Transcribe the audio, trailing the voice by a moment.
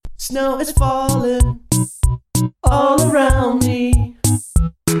Snow is falling all around me.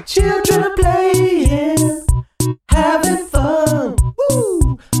 Children are playing, having fun.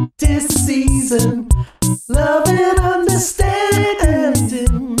 Woo! 'Tis the season, love and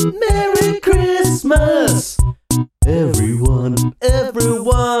understanding. Merry Christmas, everyone,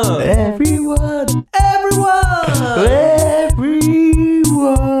 everyone, everyone, everyone, everyone.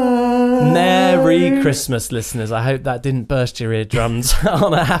 Merry Christmas, listeners. I hope that didn't burst your eardrums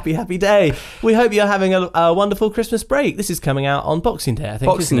on a happy, happy day. We hope you're having a wonderful Christmas break. This is coming out on Boxing Day, I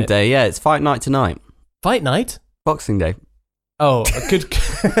think. Boxing Day, yeah. It's fight night tonight. Fight night? Boxing Day. Oh, good.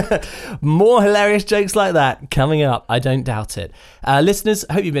 More hilarious jokes like that coming up. I don't doubt it. Listeners,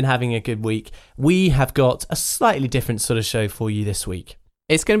 hope you've been having a good week. We have got a slightly different sort of show for you this week.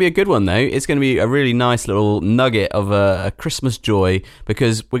 It's going to be a good one, though. It's going to be a really nice little nugget of a Christmas joy,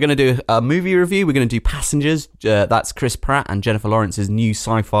 because we're going to do a movie review. We're going to do Passengers. That's Chris Pratt and Jennifer Lawrence's new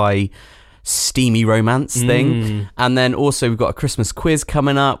sci-fi steamy romance thing. And then also we've got a Christmas quiz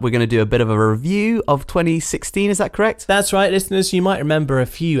coming up. We're going to do a bit of a review of 2016. Is that correct? That's right, listeners. You might remember a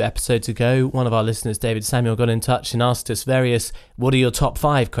few episodes ago, one of our listeners, David Samuel, got in touch and asked us various what are your top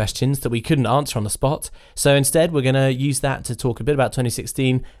 5 questions that we couldn't answer on the spot. So instead, we're going to use that to talk a bit about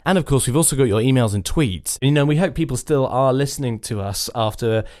 2016. And of course, we've also got your emails and tweets. You know, we hope people still are listening to us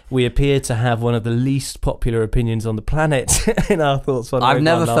after we appear to have one of the least popular opinions on the planet in our thoughts on I've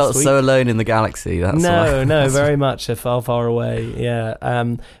never felt so alone in the galaxy. No, very much far, far away. Yeah.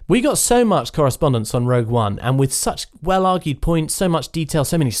 We got so much correspondence on Rogue One, and with such well-argued points, so much detail,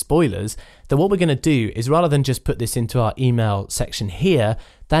 so many spoilers, that what we're going to do is, rather than just put this into our email section here,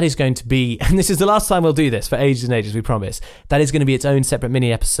 that is going to be, and this is the last time we'll do this for ages and ages, we promise, that is going to be its own separate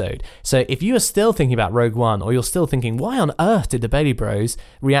mini episode. So if you are still thinking about Rogue One, or you're still thinking, why on earth did the Bailey Bros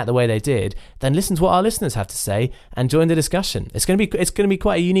react the way they did, then listen to what our listeners have to say and join the discussion. It's going to be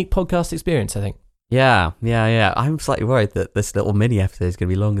quite a unique podcast experience, I think. Yeah. I'm slightly worried that this little mini episode is going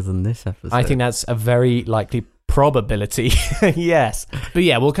to be longer than this episode. I think that's a very likely probability. Yes. But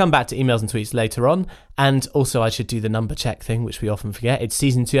yeah, we'll come back to emails and tweets later on. And also I should do the number check thing, which we often forget. It's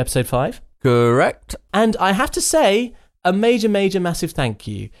season 2, episode 5. Correct. And I have to say a major, massive thank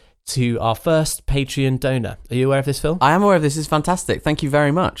you to our first Patreon donor. Are you aware of this, Phil? I am aware of this. It's fantastic. Thank you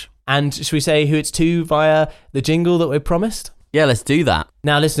very much. And should we say who it's to via the jingle that we promised? Yeah, let's do that.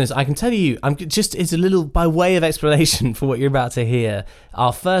 Now, listeners, I can tell you, it's a little by way of explanation for what you're about to hear.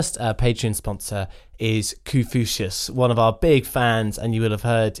 Our first Patreon sponsor is Confucius, one of our big fans, and you will have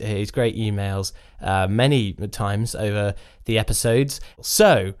heard his great emails many times over the episodes.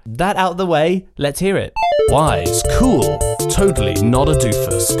 So, that out of the way, let's hear it. Wise, cool, totally not a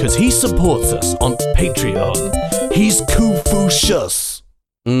doofus, because he supports us on Patreon. He's Confucius.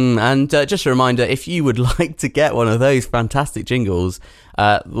 And just a reminder, if you would like to get one of those fantastic jingles,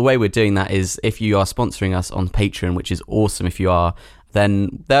 the way we're doing that is if you are sponsoring us on Patreon, which is awesome if you are,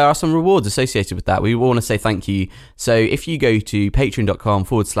 then there are some rewards associated with that. We want to say thank you. So if you go to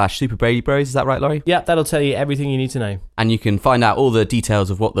patreon.com/Super Brady Bros, is that right, Laurie? Yeah, that'll tell you everything you need to know. And you can find out all the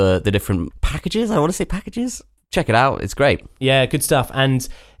details of what the different packages, I want to say packages. Check it out. It's great. Yeah, good stuff. And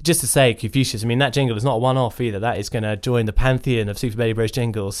just to say, Confucius, I mean, that jingle is not a one-off either. That is going to join the pantheon of Super Bailey Bros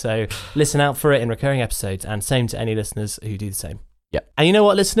jingles. So listen out for it in recurring episodes, and same to any listeners who do the same. Yep. And you know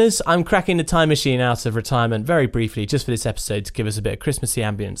what, listeners? I'm cracking the time machine out of retirement very briefly just for this episode to give us a bit of Christmassy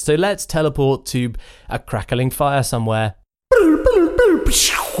ambience. So let's teleport to a crackling fire somewhere.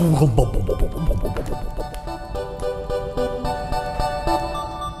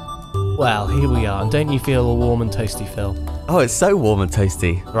 Well, here we are, and don't you feel all warm and toasty, Phil? Oh, it's so warm and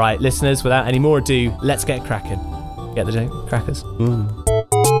toasty. Right, listeners, without any more ado, let's get cracking. Get the joke? Crackers?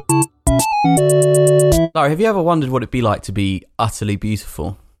 Larry, have you ever wondered what it'd be like to be utterly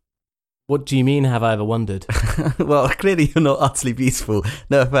beautiful? What do you mean, have I ever wondered? Well, clearly you're not utterly beautiful.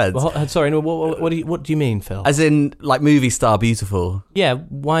 No offense. Well, sorry, no, what do you mean, Phil? As in, like, movie star beautiful. Yeah,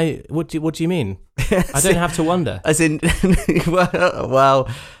 why? What do you mean? I don't have to wonder. As in, well,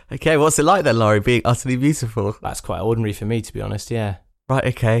 okay, what's it like then, Laurie, being utterly beautiful? That's quite ordinary for me, to be honest, yeah. Right,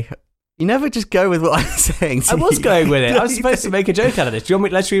 okay. You never just go with what I'm saying. I was going with it. I was supposed to make a joke out of this. Do you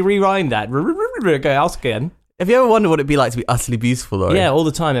want me? Let's rewind that. Go, ask again. Have you ever wondered what it'd be like to be utterly beautiful, Laurie? Yeah, all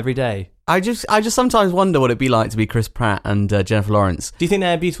the time, every day. I just sometimes wonder what it'd be like to be Chris Pratt and Jennifer Lawrence. Do you think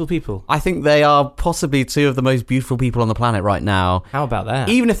they're beautiful people? I think they are possibly two of the most beautiful people on the planet right now. How about that?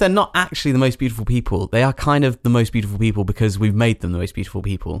 Even if they're not actually the most beautiful people, they are kind of the most beautiful people because we've made them the most beautiful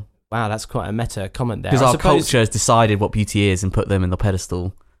people. Wow, that's quite a meta comment there. Because our culture has decided what beauty is and put them in the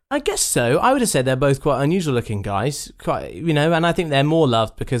pedestal. I guess so. I would have said they're both quite unusual looking guys, and I think they're more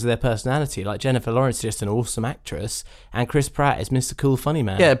loved because of their personality. Like Jennifer Lawrence is just an awesome actress, and Chris Pratt is Mr. Cool Funny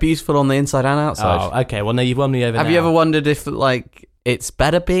Man. Yeah, beautiful on the inside and outside. Oh, okay. Well, no, you've won me over. Have you ever wondered if it's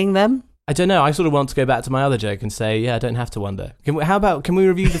better being them? I don't know. I sort of want to go back to my other joke and say, yeah, I don't have to wonder. How about we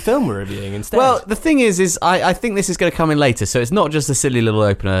review the film we're reviewing instead? Well, the thing is I think this is going to come in later, so it's not just a silly little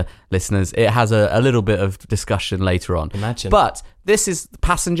opener, listeners. It has a little bit of discussion later on. Imagine. But this is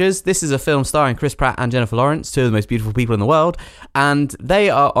Passengers. This is a film starring Chris Pratt and Jennifer Lawrence, two of the most beautiful people in the world, and they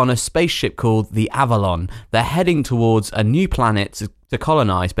are on a spaceship called the Avalon. They're heading towards a new planet to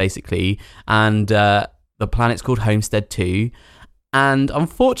colonize, basically, and the planet's called Homestead 2. And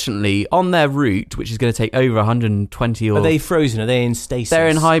unfortunately, on their route, which is going to take over 120 or... Are they frozen? Are they in stasis? They're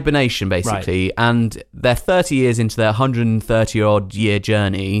in hibernation, basically. Right. And they're 30 years into their 130-odd year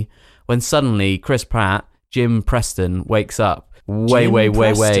journey when suddenly Chris Pratt, Jim Preston, wakes up way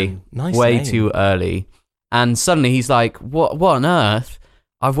too early. And suddenly he's like, what on earth?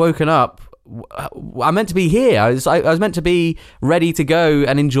 I've woken up. I'm meant to be here. I was meant to be ready to go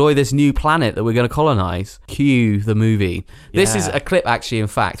and enjoy this new planet that we're going to colonize. Cue the movie. Yeah. This is a clip, actually, in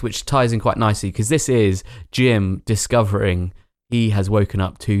fact, which ties in quite nicely because this is Jim discovering he has woken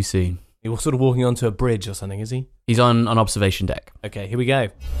up too soon. He's sort of walking onto a bridge or something, is he? He's on an observation deck. Okay, here we go.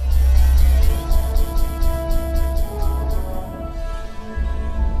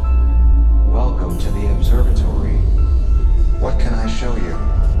 Welcome to the observatory. What can I show you?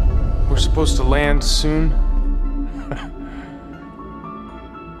 We're supposed to land soon.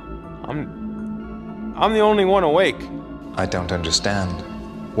 I'm the only one awake. I don't understand.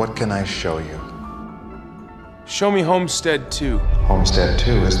 What can I show you? Show me Homestead 2. Homestead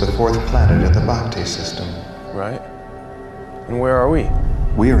 2 is the fourth planet in the Bhakti system. Right. And where are we?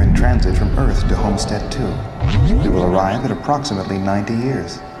 We are in transit from Earth to Homestead 2. We will arrive at approximately 90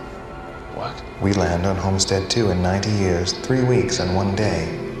 years. What? We land on Homestead 2 in 90 years, 3 weeks and 1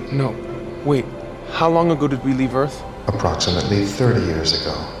 day. No. Wait. How long ago did we leave Earth? Approximately 30 years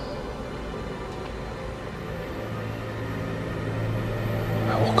ago.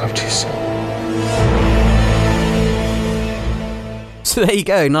 I woke up too soon. So there you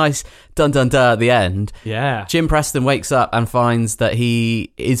go. Nice dun-dun-dun at the end. Yeah. Jim Preston wakes up and finds that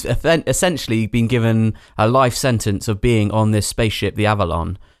he is essentially been given a life sentence of being on this spaceship, the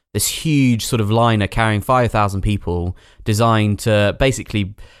Avalon. This huge sort of liner carrying 5,000 people designed to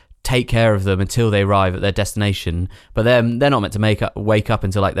basically take care of them until they arrive at their destination. But then they're not meant to wake up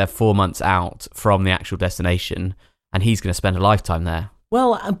until like they're 4 months out from the actual destination. And he's going to spend a lifetime there.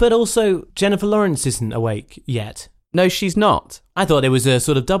 Well, but also Jennifer Lawrence isn't awake yet. No, she's not. I thought it was a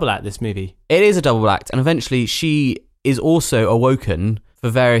sort of double act, this movie. It is a double act. And eventually she is also awoken for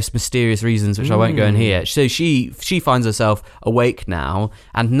various mysterious reasons, which I won't go in here. So she finds herself awake now,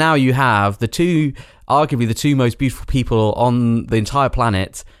 and now you have arguably the two most beautiful people on the entire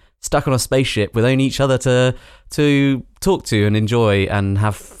planet stuck on a spaceship with only each other to talk to and enjoy and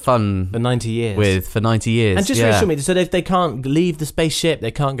have fun for 90 years. For 90 years. And just reassure me, so if they can't leave the spaceship,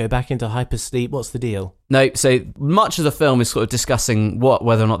 they can't go back into hypersleep, what's the deal? No, so much of the film is sort of discussing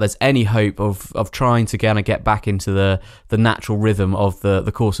whether or not there's any hope of trying to kind of get back into the natural rhythm of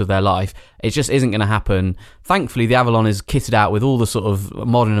the course of their life. It just isn't going to happen. Thankfully, the Avalon is kitted out with all the sort of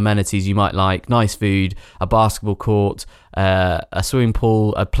modern amenities you might like. Nice food, a basketball court, a swimming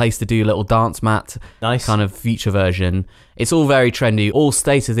pool, a place to do a little dance mat. Nice. Kind of feature version. It's all very trendy, all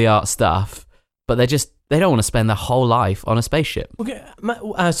state-of-the-art stuff, but they don't want to spend their whole life on a spaceship. Okay,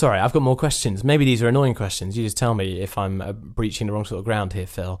 sorry, I've got more questions. Maybe these are annoying questions. You just tell me if I'm breaching the wrong sort of ground here,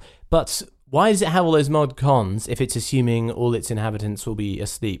 Phil. But why does it have all those mod cons if it's assuming all its inhabitants will be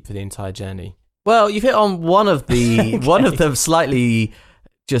asleep for the entire journey? Well, you've hit on one of the one of the slightly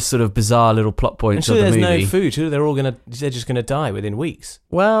just sort of bizarre little plot points of the movie. There's no food. They're just gonna die within weeks.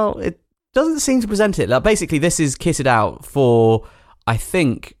 Well, it doesn't seem to present it. Like, basically, this is kitted out for, I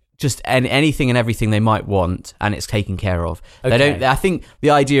think, just anything and everything they might want, and it's taken care of. Okay. I think the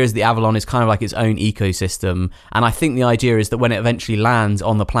idea is the Avalon is kind of like its own ecosystem, and I think the idea is that when it eventually lands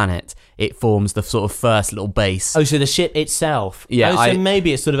on the planet, it forms the sort of first little base. Oh, so the ship itself. Yeah. So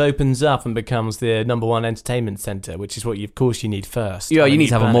maybe it sort of opens up and becomes the number one entertainment center, which is what of course you need first. Yeah, you need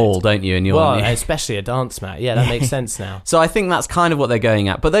to have a mall, don't you? Especially a dance mat. Yeah, that makes sense now. So I think that's kind of what they're going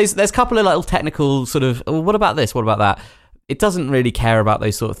at. But there's a couple of little technical sort of, what about this? What about that? It doesn't really care about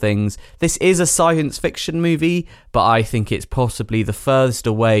those sort of things. This is a science fiction movie, but I think it's possibly the furthest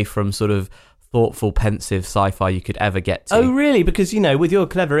away from sort of thoughtful, pensive sci-fi you could ever get to. Oh, really? Because, with your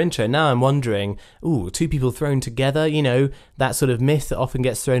clever intro, now I'm wondering, two people thrown together, that sort of myth that often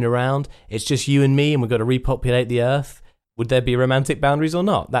gets thrown around. It's just you and me and we've got to repopulate the Earth. Would there be romantic boundaries or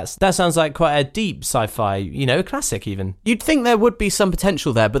not? That sounds like quite a deep sci-fi, a classic even. You'd think there would be some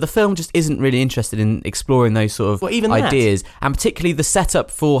potential there, but the film just isn't really interested in exploring those sort of even ideas. And particularly the setup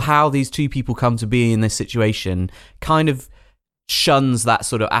for how these two people come to be in this situation kind of shuns that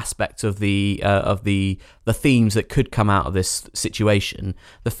sort of aspect of the themes that could come out of this situation.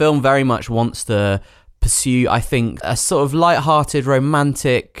 The film very much wants to pursue, I think, a sort of light-hearted,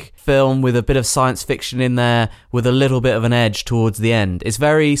 romantic film with a bit of science fiction in there, with a little bit of an edge towards the end. It's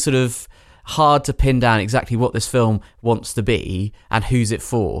very sort of hard to pin down exactly what this film wants to be and who's it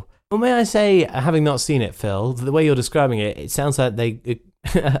for. Well, may I say, having not seen it, Phil, the way you're describing it, it sounds like they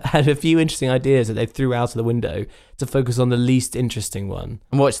had a few interesting ideas that they threw out of the window to focus on the least interesting one.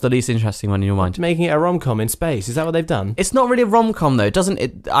 And what's the least interesting one in your mind? Making it a rom-com in space. Is that what they've done? It's not really a rom-com though, doesn't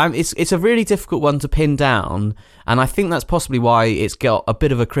it? It's a really difficult one to pin down, and I think that's possibly why it's got a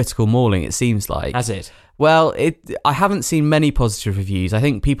bit of a critical mauling, it seems like. Has it? Well, I haven't seen many positive reviews. I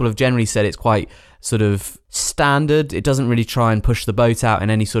think people have generally said it's quite sort of standard. It doesn't really try and push the boat out in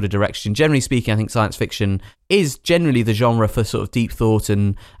any sort of direction. Generally speaking, I think science fiction is generally the genre for sort of deep thought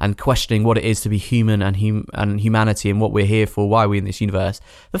and questioning what it is to be human and humanity and what we're here for, why are we in this universe.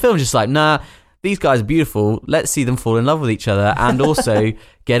 The film's just like, nah, these guys are beautiful. Let's see them fall in love with each other and also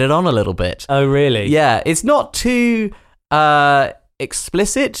get it on a little bit. Oh, really? Yeah, it's not too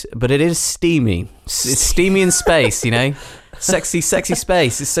explicit, but it is steamy. It's steamy in space, Sexy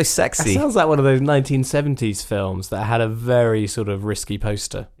space. It's so sexy. It sounds like one of those 1970s films that had a very sort of risky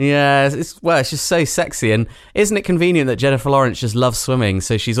poster. Yeah, it's just so sexy. And isn't it convenient that Jennifer Lawrence just loves swimming,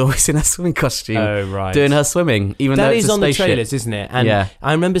 so she's always in her swimming costume doing her swimming, even though it's a spaceship. That is on the trailers, isn't it? And yeah.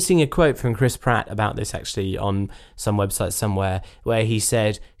 I remember seeing a quote from Chris Pratt about this actually on some website somewhere, where he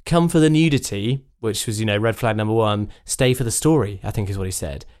said, "Come for the nudity," which was, red flag number one, "stay for the story," I think is what he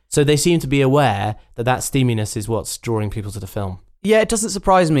said. So they seem to be aware that steaminess is what's drawing people to the film. Yeah, it doesn't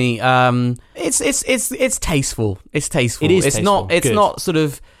surprise me. It's tasteful. It's tasteful. It is it's tasteful. Not. It's Good. Not sort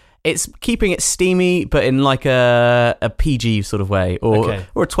of. It's keeping it steamy, but in like a PG sort of way, or a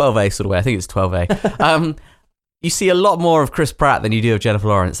 12A sort of way. I think it's 12A. You see a lot more of Chris Pratt than you do of Jennifer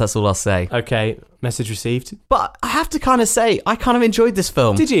Lawrence. That's all I'll say. Okay, message received. But I have to kind of say, I kind of enjoyed this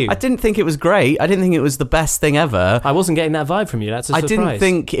film. Did you? I didn't think it was great. I didn't think it was the best thing ever. I wasn't getting that vibe from you. That's a surprise. I didn't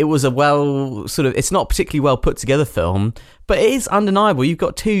think it was it's not particularly well put together film, but it is undeniable. You've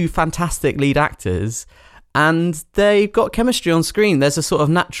got two fantastic lead actors, and they've got chemistry on screen. There's a sort of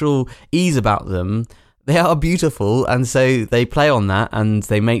natural ease about them. They are beautiful, and so they play on that, and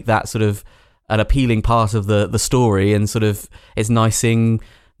they make that sort of an appealing part of the story, and sort of it's nice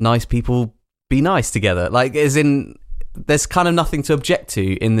people be nice together. Like, as in, there's kind of nothing to object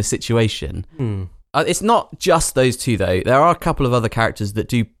to in the situation. It's not just those two, though. There are a couple of other characters that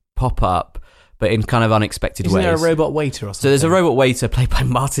do pop up, but in kind of unexpected ways. Isn't there a robot waiter or something? So there's a robot waiter played by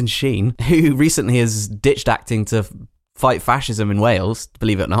Martin Sheen, who recently has ditched acting to fight fascism in Wales,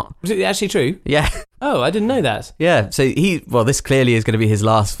 believe it or not. Was it actually true? Yeah. Oh, I didn't know that. Yeah, so this clearly is going to be his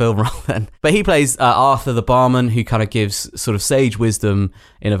last film role then. But he plays Arthur the barman, who kind of gives sort of sage wisdom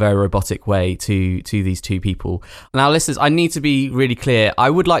in a very robotic way to these two people. Now, listeners, I need to be really clear. I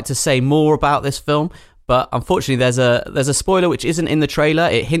would like to say more about this film, but unfortunately there's a spoiler which isn't in the trailer.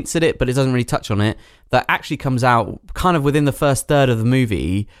 It hints at it, but it doesn't really touch on it. That actually comes out kind of within the first third of the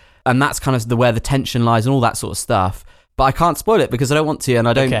movie, and that's kind of where the tension lies and all that sort of stuff. But I can't spoil it because I don't want to, and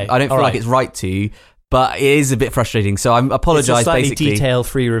I don't feel like it's right to. But it is a bit frustrating, so I apologise. It's a slightly basically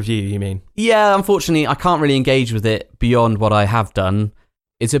detail-free review, you mean? Yeah, unfortunately, I can't really engage with it beyond what I have done.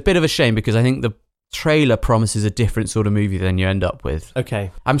 It's a bit of a shame because I think the trailer promises a different sort of movie than you end up with.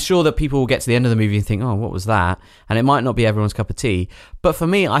 Okay. I'm sure that people will get to the end of the movie and think, oh, what was that? And it might not be everyone's cup of tea. But for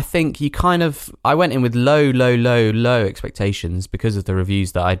me, I think I went in with low expectations because of the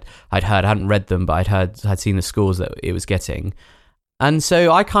reviews that I'd heard. I hadn't read them, but I'd seen the scores that it was getting. And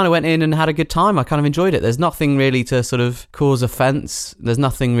so I kind of went in and had a good time. I kind of enjoyed it. There's nothing really to sort of cause offence. There's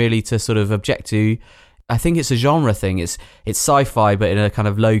nothing really to sort of object to. I think it's a genre thing. It's sci-fi, but in a kind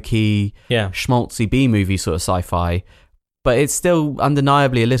of low-key, schmaltzy B-movie sort of sci-fi. But it's still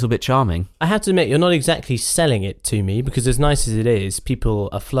undeniably a little bit charming. I have to admit, you're not exactly selling it to me, because as nice as it is, people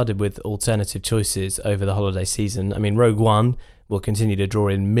are flooded with alternative choices over the holiday season. I mean, Rogue One will continue to draw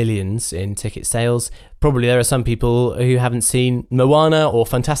in millions in ticket sales. Probably there are some people who haven't seen Moana or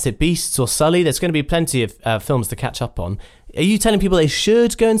Fantastic Beasts or Sully. There's going to be plenty of films to catch up on. Are you telling people they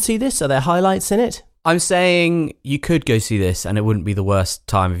should go and see this? Are there highlights in it? I'm saying you could go see this and it wouldn't be the worst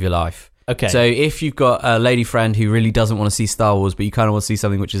time of your life. Okay. So if you've got a lady friend who really doesn't want to see Star Wars, but you kind of want to see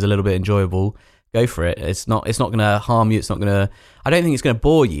something which is a little bit enjoyable, go for it. It's not going to harm you. I don't think it's going to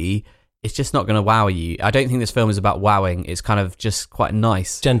bore you. it's just not going to wow you. I don't think this film is about wowing. It's kind of just quite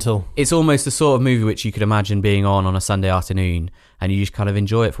nice. Gentle. It's almost the sort of movie which you could imagine being on a Sunday afternoon, and you just kind of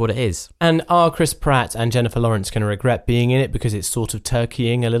enjoy it for what it is. And are Chris Pratt and Jennifer Lawrence going to regret being in it because it's sort of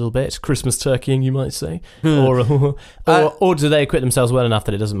turkeying a little bit? Christmas turkeying, you might say. Or do they acquit themselves well enough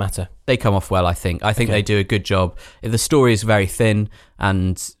that it doesn't matter? They come off well, I think. I think they do a good job. The story is very thin,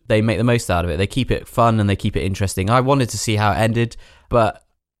 and they make the most out of it. They keep it fun and they keep it interesting. I wanted to see how it ended, but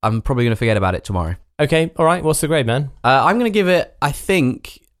I'm probably going to forget about it tomorrow. Okay, all right. What's the grade, man? I'm going to give it, I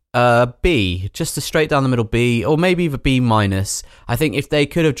think, B, just a straight down the middle B, or maybe even B minus. I think if they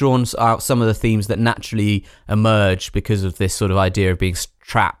could have drawn out some of the themes that naturally emerge because of this sort of idea of being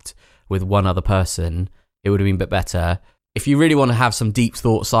trapped with one other person, it would have been a bit better. If you really want to have some deep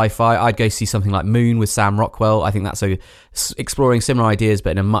thought sci-fi, I'd go see something like Moon with Sam Rockwell. I think that's exploring similar ideas but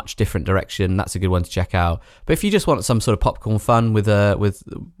in a much different direction. That's a good one to check out. But if you just want some sort of popcorn fun with a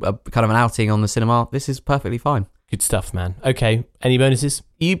kind of an outing on the cinema, this is perfectly fine. Good stuff, man. Okay, any bonuses?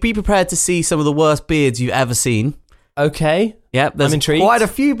 You be prepared to see some of the worst beards you've ever seen. Okay. Yep, there's I'm intrigued. Quite a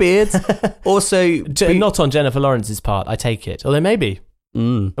few beards. Also, not on Jennifer Lawrence's part, I take it. Although maybe.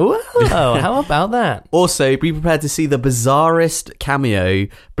 Whoa, how about that? Also, be prepared to see the bizarrest cameo.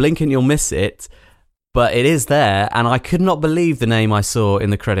 Blink and you'll miss it. But it is there, and I could not believe the name I saw in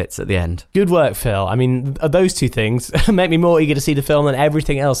the credits at the end. Good work, Phil. I mean, those two things make me more eager to see the film than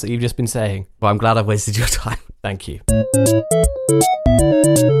everything else that you've just been saying. Well, I'm glad I've wasted your time. Thank you.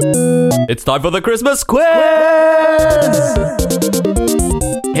 It's time for the Christmas quiz!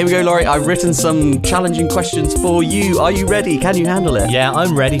 Here we go, Laurie. I've written some challenging questions for you. Are you ready? Can you handle it? Yeah,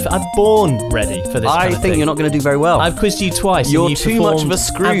 I'm ready. I'm born ready for this I kind of think thing. you're not going to do very well. I've quizzed you twice. You're and you too much of a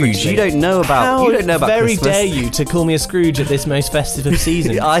Scrooge. averagely. You don't know about very Christmas. dare you to call me a Scrooge at this most festive of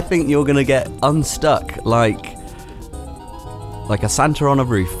seasons. I think you're going to get unstuck like a Santa on a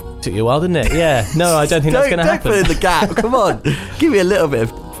roof. Took you a while, didn't it? Yeah. No, I don't think that's going to happen. Don't put in the gap. Come on. Give me a little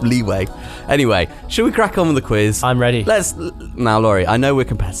bit of leeway. Anyway, shall we crack on with the quiz? I'm ready. Now, Laurie, I know we're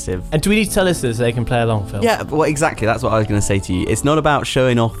competitive. And do we need to tell listeners so they can play along, Phil? Yeah, well, exactly. That's what I was going to say to you. It's not about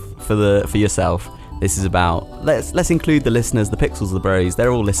showing off for yourself. This is about let's include the listeners, the Pixels, the Bros.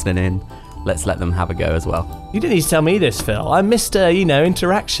 They're all listening in. Let's let them have a go as well. You didn't need to tell me this, Phil. I missed,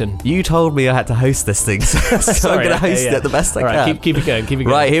 interaction. You told me I had to host this thing, so I'm going to host it the best I can. All right, keep it going.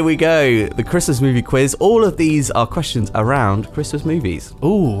 Right, here we go. The Christmas movie quiz. All of these are questions around Christmas movies.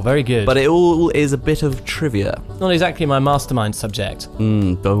 Ooh, very good. But it all is a bit of trivia. Not exactly my mastermind subject.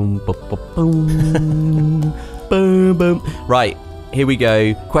 Boom, boom, boom, boom, boom. Right, here we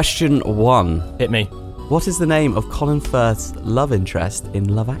go. Question 1. Hit me. What is the name of Colin Firth's love interest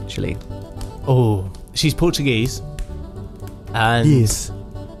in Love Actually? Oh, she's Portuguese. And Yes.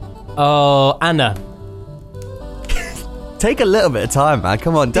 Oh, Anna. Take a little bit of time, man.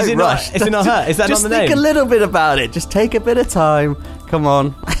 Come on, don't rush. Is it not her? Is that Just not the think name? a little bit about it. Just take a bit of time. Come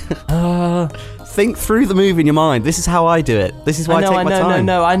on. Think through the movie in your mind. This is how I do it. This is why I take my time.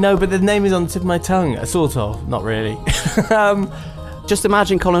 I know, but the name is on the tip of my tongue. Sort of, not really. Just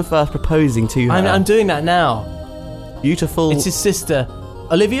imagine Colin Firth proposing to her. I'm doing that now. Beautiful. It's his sister,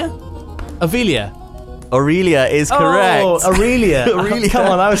 Olivia? Aurelia. Aurelia is correct. Oh, Aurelia. Aurelia. Come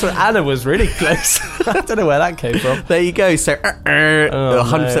on, Anna was really close. I don't know where that came from. There you go. So,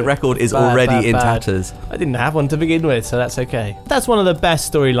 100% record is already in tatters. I didn't have one to begin with, so that's okay. That's one of the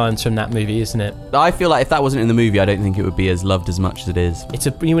best storylines from that movie, isn't it? I feel like if that wasn't in the movie, I don't think it would be as loved as much as it is. It's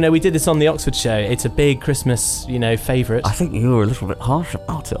we did this on the Oxford show. It's a big Christmas, favourite. I think you were a little bit harsh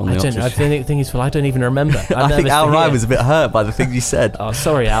about it on the Oxford show. I don't know. The thing is, I don't even remember. I think Al Ryan was a bit hurt by the thing you said. Oh,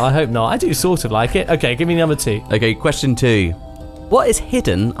 sorry, Al. I hope not. I do sort of like it. Okay, give me number 2. Okay, question 2. What is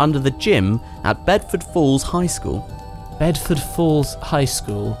hidden under the gym at Bedford Falls High School? Bedford Falls High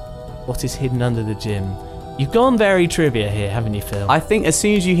School. What is hidden under the gym? You've gone very trivia here, haven't you, Phil? I think as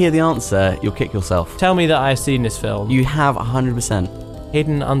soon as you hear the answer, you'll kick yourself. Tell me that I've seen this film. You have 100%.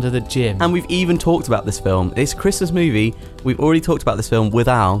 Hidden under the gym. And we've even talked about this film. It's a Christmas movie. We've already talked about this film with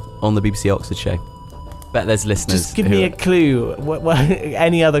Al on the BBC Oxford show. Bet there's listeners. Just give me a clue.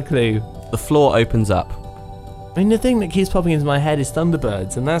 Any other clue? The floor opens up. I mean, the thing that keeps popping into my head is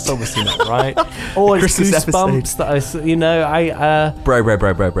Thunderbirds, and that's obviously not right. Or it's Christmas Goosebumps that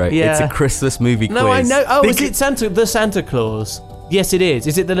Bro. Yeah. It's a Christmas movie quiz. No, I know. Oh, is it the Santa Claus? Yes, it is.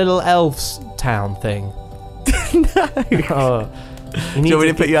 Is it the little elves town thing? No. Do you want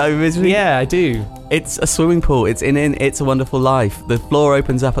me to put you out of your misery? Yeah, I do. It's a swimming pool. It's in It's a Wonderful Life. The floor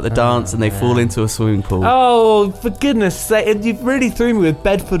opens up at the dance and they fall into a swimming pool. Oh, for goodness sake. You really threw me with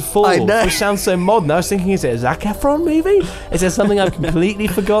Bedford Falls, I know. which sounds so modern. I was thinking, is it a Zac Efron movie? Is there something I've completely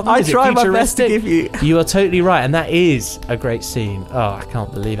forgotten? I Is it try my best to futuristic? give you... You are totally right, and that is a great scene. Oh, I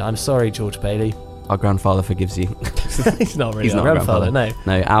can't believe it. I'm sorry, George Bailey. Our grandfather forgives you. He's not really He's our not grandfather, no.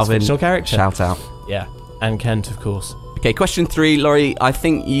 No, Alvin, fictional character. shout out. Yeah, and Kent, of course. Okay, question 3, Laurie. I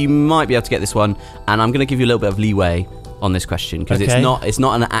think you might be able to get this one, and I'm going to give you a little bit of leeway on this question because Okay. it's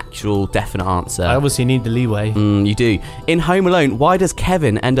not an actual definite answer. I obviously need the leeway. You do. In Home Alone, why does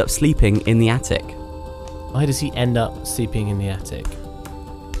Kevin end up sleeping in the attic? Why does he end up sleeping in the attic?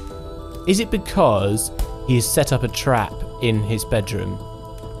 Is it because he has set up a trap in his bedroom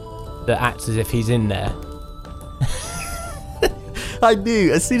that acts as if he's in there? I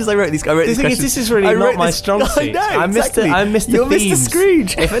knew. As soon as I wrote these questions... This is really not my strong suit. I know, exactly. I'm Mr. You're Themes. Mr.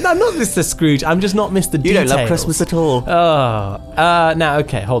 Scrooge. I'm not Mr. Scrooge. I'm just not Mr. You Details. don't love Christmas at all. Now,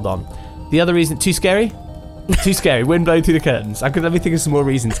 okay, hold on. The other reason... Too scary? Too scary. Wind blowing through the curtains. Let me think of some more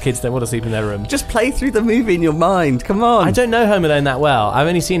reasons kids don't want to sleep in their room. Just play through the movie in your mind. Come on. I don't know Home Alone that well. I've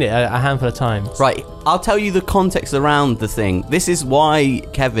only seen it a handful of times. Right, I'll tell you the context around the thing. This is why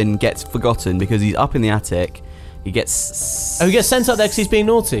Kevin gets forgotten, because he's up in the attic. He gets... Oh, he gets sent up there because he's being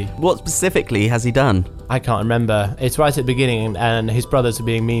naughty. What specifically has he done? I can't remember. It's right at the beginning, and his brothers are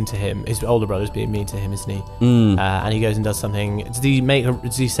being mean to him. His older brother's being mean to him, isn't he? And he goes and does something.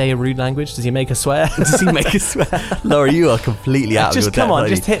 Does he say a rude language? Does he make a swear? Does he make a swear? Laura, you are completely out of your Just depth, come on,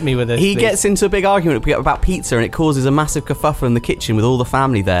 aren't you? just hit me with this. He please. gets into a big argument about pizza, and it causes a massive kerfuffle in the kitchen with all the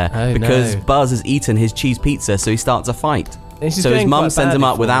family there Oh, because no. Buzz has eaten his cheese pizza, so he starts a fight. This is So his going mum quite sends him badly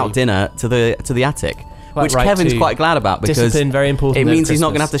up for without me. dinner to the attic, Quite which right Kevin's too. quite glad about because Discipline, very important it over means he's not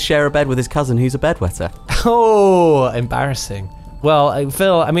going to have Christmas. to share a bed with his cousin who's a bedwetter. Oh, embarrassing. Well,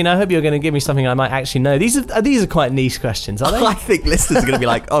 Phil, I mean, I hope you're going to give me something I might actually know. These are quite niche questions, are they? I think listeners are going to be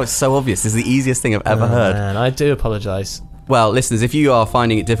like, oh, it's so obvious. This is the easiest thing I've ever heard. Man, I do apologise. Well, listeners, if you are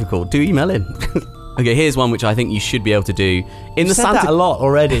finding it difficult, do email in. Okay, here's one which I think you should be able to do. In the Said that a lot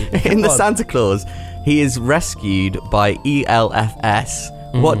already. in Come the on. Santa Claus, he is rescued by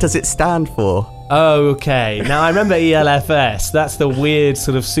ELFS. What does it stand for? Oh, okay. Now I remember ELFS. That's the weird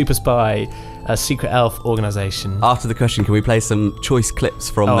sort of super spy, secret elf organisation. After the question, can we play some choice clips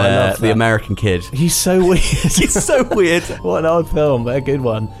from Oh, I love the that. American Kid? He's so weird. He's so weird. What an odd film, but a good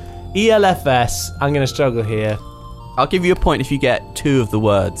one. ELFS. I'm going to struggle here. I'll give you a point if you get 2 of the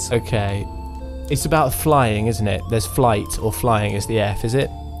words. Okay. It's about flying, isn't it? There's flight, or flying is the F, is it?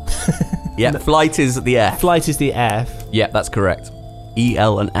 Yeah, flight is the F. Flight is the F. Yeah, that's correct.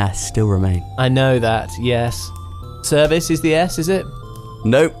 EL and S still remain. I know that, yes. Service is the S, is it?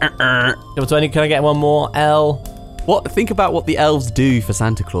 Nope. Can I get one more? L. What? Think about what the elves do for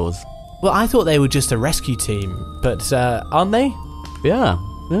Santa Claus. Well, I thought they were just a rescue team, but aren't they? Yeah.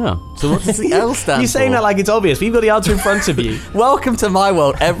 So what does the L stand for? You're saying that like it's obvious, but you've got the answer in front of you. Welcome to my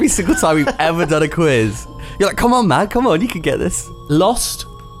world. Every single time we've ever done a quiz, you're like, come on, man, come on, you can get this. Lost,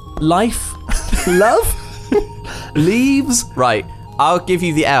 life, love, leaves. Right, I'll give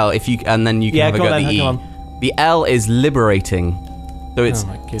you the L if you, and then you can have a go go on at the then, E. come on. The L is liberating. So it's Oh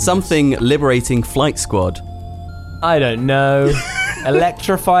my goodness. something liberating flight squad. I don't know.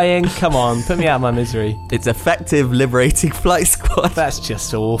 Electrifying. Come on, put me out of my misery. It's effective liberating flight squad. That's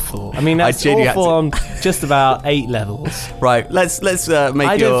just awful. I mean, that's genuinely had awful to- on just about 8 levels. Right, let's make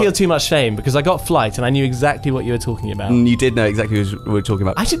I your... don't feel too much shame because I got flight and I knew exactly what you were talking about. You did know exactly what we were talking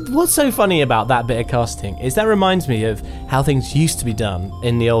about. What's so funny about that bit of casting is that reminds me of how things used to be done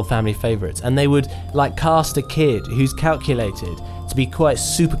in the old family favourites, and they would like cast a kid who's calculated to be quite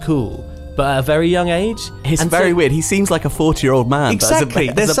super cool, but at a very young age. It's And very so- weird. He seems like a 40-year-old man. but as a Exactly.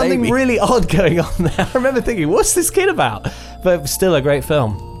 ba- as There's a something baby. really odd going on there. I remember thinking, what's this kid about? But still a great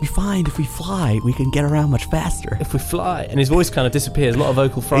film. We find if we fly, we can get around much faster. If we fly, and his voice kind of disappears. A lot of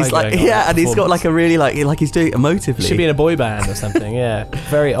vocal fry He's like, going on. yeah, and he's got Performance. like a really like he's doing it emotively. Should be in a boy band or something. Yeah,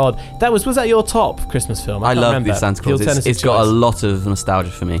 very odd. Was that your top Christmas film? I can't love remember. the Santa The Claus. alternative It's got a choice. lot of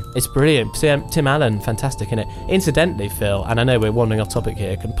nostalgia for me. It's brilliant. Tim Allen, fantastic in it. Incidentally, Phil, and I know we're wandering off topic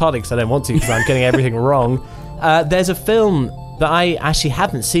here, partly because I don't want to, because I'm getting everything wrong. There's a film that I actually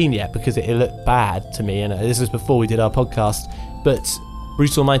haven't seen yet because it looked bad to me, and this was before we did our podcast. But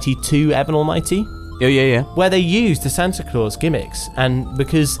Bruce Almighty 2, Evan Almighty, Yeah. where they used the Santa Claus gimmicks, and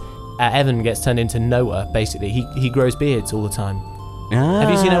because Evan gets turned into Noah, basically, he grows beards all the time. Have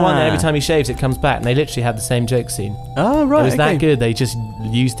you seen that one? Every time he shaves, it comes back, and they literally have the same joke scene. Oh, right. It was okay. that good. They just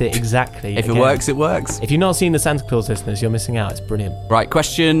used it exactly. If it again. works, it works. If you've not seen the Santa Claus, listeners, you're missing out. It's brilliant. Right,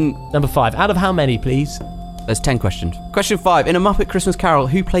 question Number 5. Out of how many, please? There's 10 questions. Question 5. In A Muppet Christmas Carol,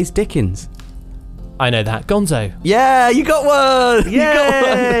 who plays Dickens? I know that. Gonzo. Yeah, you got one!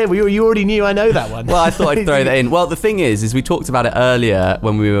 Yeah, you already knew I know that one. Well, I thought I'd throw that in. Well, the thing is we talked about it earlier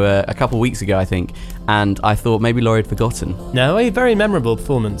when we were a couple of weeks ago, I think, and I thought maybe Laurie had forgotten. No, a very memorable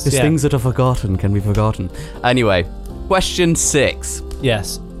performance. Because things that are forgotten can be forgotten. Anyway, question 6.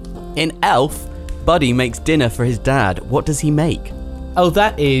 Yes. In Elf, Buddy makes dinner for his dad. What does he make? Oh,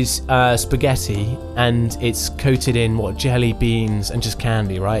 that is spaghetti, and it's coated in, jelly beans and just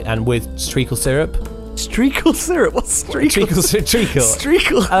candy, right? And with treacle syrup. Treacle syrup? What's treacle?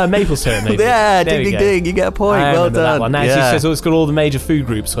 Treacle. Maple syrup, maybe. Yeah, ding, ding. You get a point. I well remember done. That one. Now it's got all the major food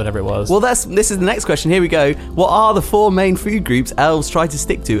groups, whatever it was. Well, this is the next question. Here we go. What are the 4 main food groups elves try to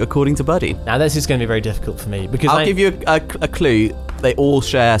stick to, according to Buddy? Now, this is going to be very difficult for me because I'll give you a clue. They all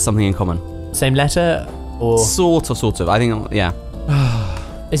share something in common. Same letter, or sort of. I think, yeah.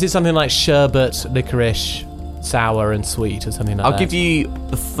 Is it something like sherbet, licorice, sour, and sweet, or something like that? I'll give you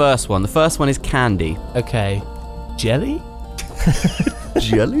the first one. The first one is candy. Okay. Jelly?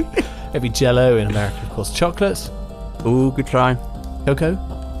 Jelly? Maybe Jello in America, of course. Chocolates? Ooh, good try. Cocoa?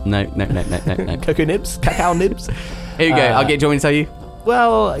 No. Cocoa nibs? Cacao nibs? Here you go. Do you want me to tell you?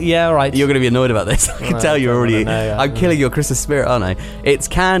 Well, yeah, right. You're going to be annoyed about this. I can tell you're already... I'm killing your Christmas spirit, aren't I? It's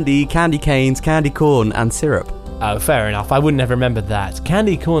candy canes, candy corn, and syrup. Oh, fair enough. I wouldn't have remembered that.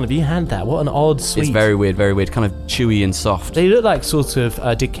 Candy corn, have you had that? What an odd sweet. It's very weird, kind of chewy and soft. They look like sort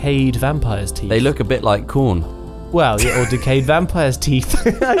of decayed vampire's teeth. They look a bit like corn. Well, yeah, or decayed vampire's teeth.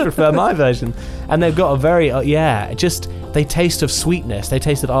 I prefer my version. And they've got a very, they taste of sweetness. They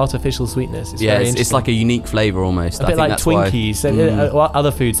taste of artificial sweetness. It's like a unique flavour almost. A bit like Twinkies.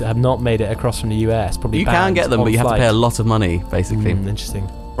 Other foods that have not made it across from the US, probably you can get them, but you have to pay a lot of money, basically. Interesting.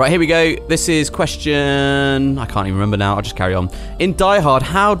 Right, here we go. This is question... I can't even remember now. I'll just carry on. In Die Hard,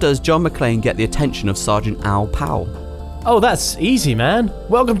 how does John McClane get the attention of Sergeant Al Powell? Oh, that's easy, man.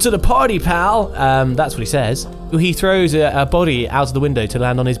 Welcome to the party, pal. That's what he says. He throws a body out of the window to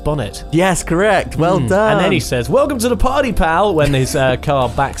land on his bonnet. Yes, correct. Well done. And then he says, welcome to the party, pal, when his car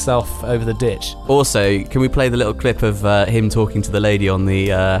backs off over the ditch. Also, can we play the little clip of him talking to the lady on the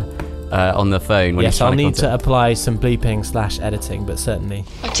phone? When Yes, I'll need to apply some bleeping/editing, but certainly.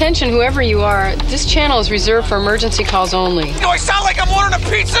 Attention, whoever you are, this channel is reserved for emergency calls only. Do I sound like I'm ordering a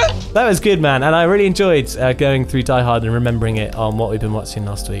pizza? That was good, man, and I really enjoyed going through Die Hard and remembering it on what we've been watching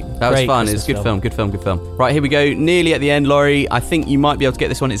last week. That was fun. It's a good film. Good film. Right, here we go. Nearly at the end, Laurie. I think you might be able to get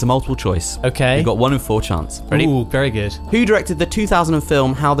this one. It's a multiple choice. Okay. You've got 1 in 4 chance. Ready? Ooh, very good. Who directed the 2000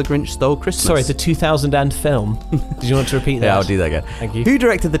 film How the Grinch Stole Christmas? Sorry, the 2000 and film. Did you want to repeat that? Yeah, I'll do that again. Thank you. Who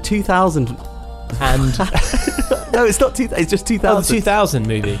directed the 2000... And no, it's not 2000. It's just 2000. Oh, the 2000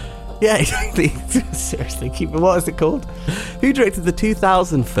 movie. Yeah, exactly. Seriously, what is it called? Who directed the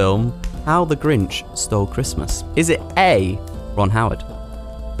 2000 film How the Grinch Stole Christmas? Is it A, Ron Howard,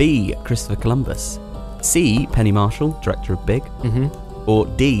 B, Christopher Columbus, C, Penny Marshall, director of Big, or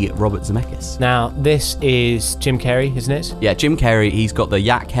D, Robert Zemeckis? Now, this is Jim Carrey, isn't it? Yeah, Jim Carrey. He's got the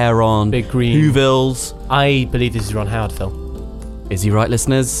yak hair on, big green Whovilles. I believe this is a Ron Howard film. Is he right,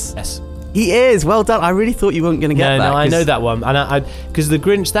 listeners? Yes. He is. Well done. I really thought you weren't going to get that. No, I know that one. And because The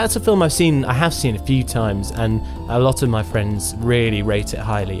Grinch, that's a film I have seen a few times, and a lot of my friends really rate it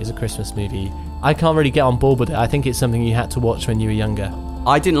highly as a Christmas movie. I can't really get on board with it. I think it's something you had to watch when you were younger.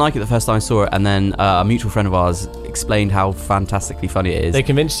 I didn't like it the first time I saw it, and then a mutual friend of ours explained how fantastically funny it is. They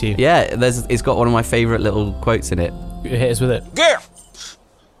convinced you? Yeah, it's got one of my favourite little quotes in it. Hit us with it.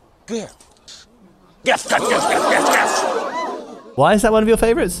 Yes. Why is that one of your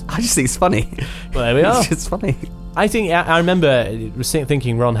favourites? I just think it's funny. Well, there we are. It's just funny. I think I remember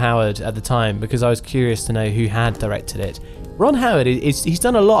thinking Ron Howard at the time because I was curious to know who had directed it. Ron Howard, he's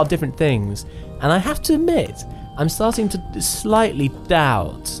done a lot of different things, and I have to admit, I'm starting to slightly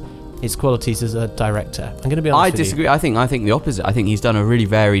doubt his qualities as a director. I'm going to be honest with you. I disagree. I think the opposite. I think he's done a really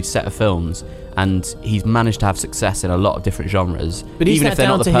varied set of films, and he's managed to have success in a lot of different genres, but even if they're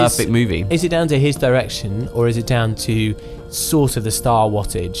not the perfect movie. Is it down to his direction, or is it down to sort of the star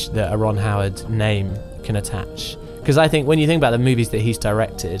wattage that a Ron Howard name can attach? Because I think when you think about the movies that he's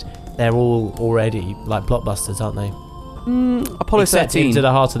directed, they're all already like blockbusters, aren't they? Apollo Except 13. Into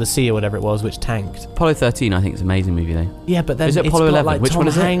the Heart of the Sea or whatever it was, which tanked. Apollo 13, I think, is an amazing movie, though. Yeah, but then is it it's Apollo got 11? like Which Tom one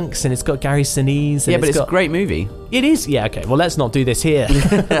is it? Hanks, and it's got Gary Sinise. Yeah, but it's a great movie. It is. Yeah, okay. Well, let's not do this here.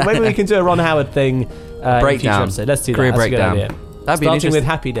 Maybe we can do a Ron Howard thing. Breakdown. In a future episode. Let's do Career that. breakdown. That's a good idea. That'd be Starting with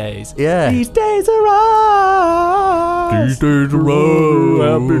Happy Days. Yeah. These days are ours. These days are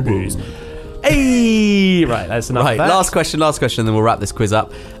ours. Happy days. Hey! Right, that's enough Right, of that. last question, then we'll wrap this quiz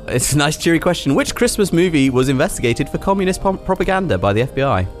up. It's a nice cheery question. Which Christmas movie was investigated for communist propaganda by the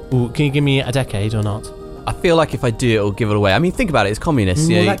FBI? Ooh, can you give me a decade or not? I feel like if I do, it'll give it away. I mean, think about it. It's communist.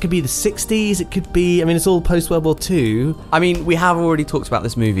 Well, that could be the 60s. It could be... I mean, it's all post-World War II. I mean, we have already talked about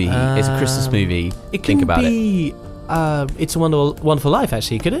this movie. It's a Christmas movie. Think about it. It's a Wonderful Life,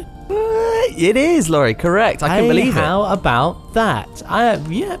 actually, could it? It is, Laurie. Correct. I can believe it. How about that?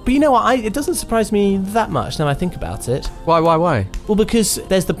 Yeah, but you know what? It doesn't surprise me that much now I think about it. Why? Well, because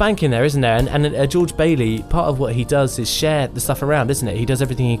there's the bank in there, isn't there? And George Bailey, part of what he does is share the stuff around, isn't it? He does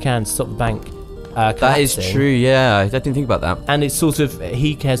everything he can to stop the bank collapsing. That is true, yeah. I didn't think about that. And it's sort of,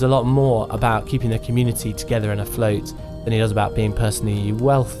 he cares a lot more about keeping the community together and afloat than he does about being personally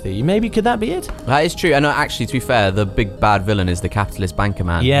wealthy. Maybe could that be it? That is true. And actually, to be fair, the big bad villain is the capitalist banker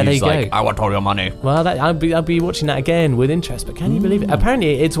man. Yeah, there you like, go. I want all your money. Well, I'll be watching that again with interest. But can you believe it?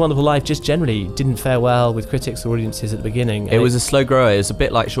 Apparently, It's a Wonderful Life just generally didn't fare well with critics or audiences at the beginning. It was a slow grower. It was a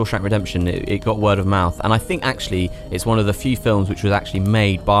bit like Shawshank Redemption. It got word of mouth. And I think actually it's one of the few films which was actually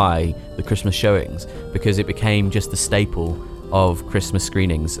made by the Christmas showings, because it became just the staple of Christmas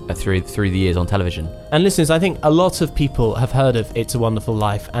screenings through the years on television. And listeners, I think a lot of people have heard of It's a Wonderful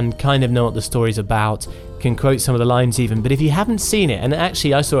Life and kind of know what the story's about, can quote some of the lines even, but if you haven't seen it, and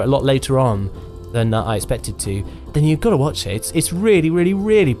actually I saw it a lot later on than I expected to, then you've got to watch it. It's really, really,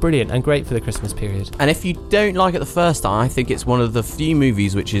 really brilliant and great for the Christmas period. And if you don't like it the first time, I think it's one of the few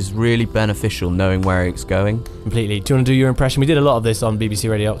movies which is really beneficial knowing where it's going. Completely. Do you want to do your impression? We did a lot of this on BBC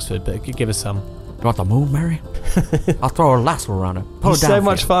Radio Oxford, but give us some. You want the moon, Mary? I'll throw a lasso around her. He's so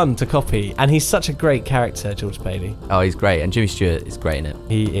much fun to copy, and he's such a great character, George Bailey. Oh, he's great, and Jimmy Stewart is great in it.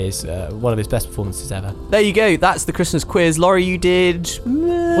 He is one of his best performances ever. There you go. That's the Christmas quiz. Laurie, you did...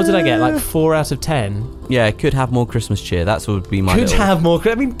 What did I get? Like 4 out of 10? Yeah, could have more Christmas cheer. That's what would be my Could have more...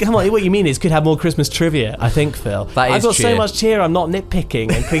 I mean, come on, what you mean is could have more Christmas trivia, I think, Phil. That is I've got cheer. so much cheer, I'm not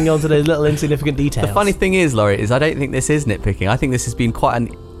nitpicking and clinging on to those little insignificant details. The funny thing is, Laurie, is I don't think this is nitpicking. I think this has been quite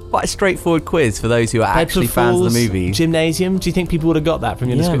a straightforward quiz for those who are actually fans of the movie. Gymnasium. Do you think people would have got that from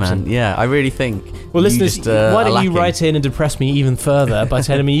your description? Man. Yeah, I really think. Well, listeners, why don't you write in and depress me even further by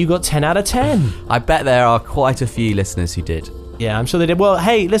telling me you got 10 out of 10? I bet there are quite a few listeners who did. Yeah, I'm sure they did. Well,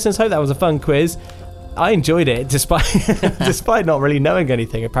 hey, listeners, hope that was a fun quiz. I enjoyed it, despite not really knowing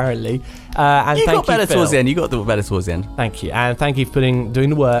anything, apparently. And you thank got better Phil. towards the end. You got better towards the end. Thank you, and thank you for doing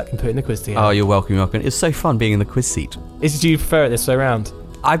the work and putting the quiz together. Oh, you're welcome. You're welcome. It was so fun being in the quiz seat. Do you prefer it this way around?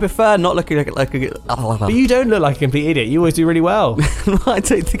 I prefer not looking like a... But you don't look like a complete idiot. You always do really well. I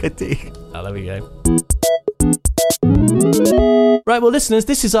don't think I do. Oh, there we go. Right, well, listeners,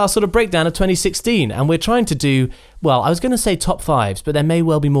 this is our sort of breakdown of 2016, and we're trying to do, well, I was going to say top 5s, but there may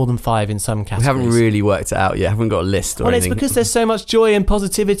well be more than 5 in some categories. We haven't really worked it out yet. Haven't got a list or anything. Well, it's because there's so much joy and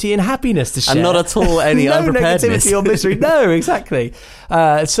positivity and happiness to share. And not at all any no unpreparedness. negativity or misery. No, exactly.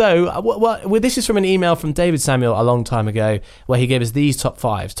 This is from an email from David Samuel a long time ago, where he gave us these top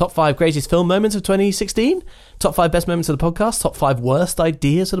 5s. Top 5 greatest film moments of 2016, top 5 best moments of the podcast, top 5 worst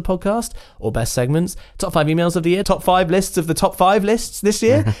ideas of the podcast, or best segments, top 5 emails of the year, top 5 lists of the top 5 lists this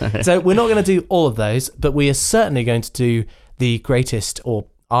year. So we're not going to do all of those, but we are certainly going to do the greatest or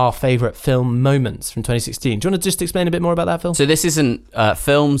our favourite film moments from 2016. Do you want to just explain a bit more about that, Phil? So this isn't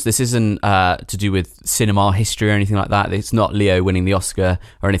films, this isn't to do with cinema history or anything like that. It's not Leo winning the Oscar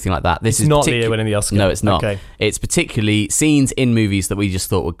or anything like that. This is not Leo winning the Oscar? No, it's not. Okay. It's particularly scenes in movies that we just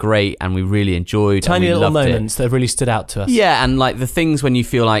thought were great and we really enjoyed. Tiny and we little loved moments that have really stood out to us. Yeah, and like the things when you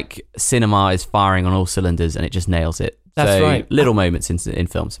feel like cinema is firing on all cylinders and it just nails it. That's right. Little moments in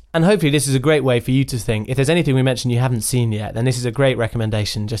films. And hopefully this is a great way for you to think, if there's anything we mentioned you haven't seen yet, then this is a great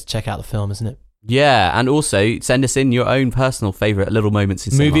recommendation. Just check out the film, isn't it? Yeah, and also send us in your own personal favourite little moments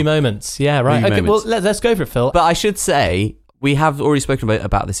in cinema. Movie moments. Yeah, right. Movie okay, moments. well, let's go for it, Phil. But I should say, we have already spoken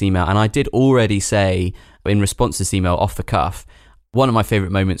about this email, and I did already say, in response to this email, off the cuff, one of my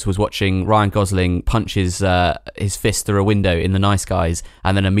favourite moments was watching Ryan Gosling punch his fist through a window in The Nice Guys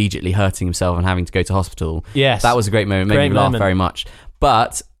and then immediately hurting himself and having to go to hospital. Yes. That was a great moment. Made me laugh very much.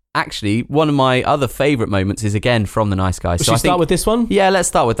 But actually, one of my other favourite moments is again from The Nice Guys. Should we start with this one? Yeah, let's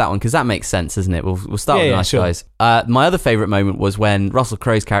start with that one because that makes sense, doesn't it? We'll start with The Nice Guys. My other favourite moment was when Russell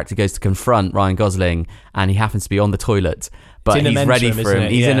Crowe's character goes to confront Ryan Gosling and he happens to be on the toilet. But he's ready for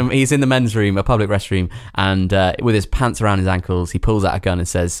him. He's in the men's room, a public restroom, and with his pants around his ankles, he pulls out a gun and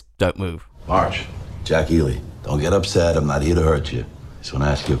says, "Don't move." March, Jack Ely, don't get upset. I'm not here to hurt you. Just want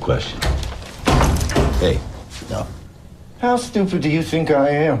to ask you a question. Hey, no. How stupid do you think I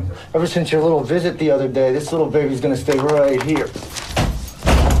am? Ever since your little visit the other day, this little baby's gonna stay right here.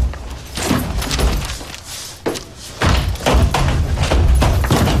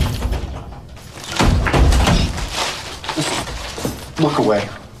 Look away.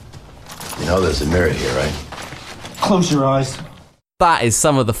 You know there's a mirror here, right? Close your eyes. That is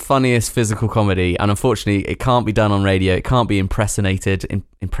some of the funniest physical comedy, and unfortunately, it can't be done on radio. It can't be impersonated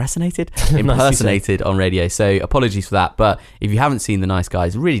on radio. So apologies for that. But if you haven't seen The Nice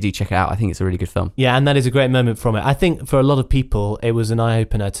Guys, really do check it out. I think it's a really good film. Yeah, and that is a great moment from it. I think for a lot of people, it was an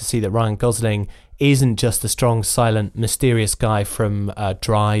eye-opener to see that Ryan Gosling isn't just a strong, silent, mysterious guy from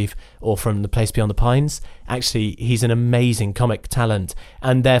Drive or from The Place Beyond the Pines. Actually, he's an amazing comic talent,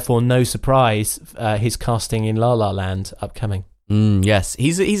 and therefore, no surprise, his casting in La La Land upcoming. Yes,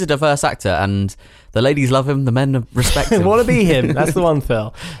 he's a diverse actor, and the ladies love him, the men respect him. Want to be him. That's the one,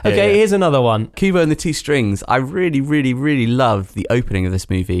 Phil. Okay, Here's another one. Kubo and the Two Strings. I really, really, really love the opening of this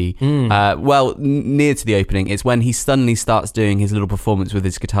movie. Near to the opening, it's when he suddenly starts doing his little performance with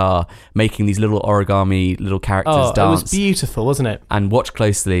his guitar, making these little origami little characters dance. It was beautiful, wasn't it? And watch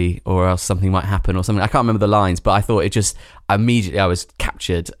closely, or else something might happen, or something. I can't remember the lines, but I thought it just immediately I was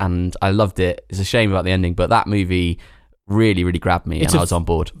captured, and I loved it. It's a shame about the ending, but that movie really, really grabbed me, and I was on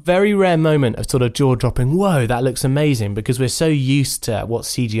board. Very rare moment of sort of jaw-dropping, whoa, that looks amazing, because we're so used to what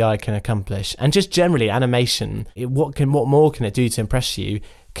CGI can accomplish, and just generally animation. What more can it do to impress you?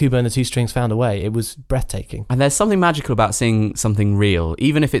 Kubo and the Two Strings found a way. It was breathtaking. And there's something magical about seeing something real,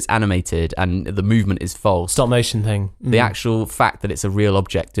 even if it's animated and the movement is false. Stop motion thing. The actual fact that it's a real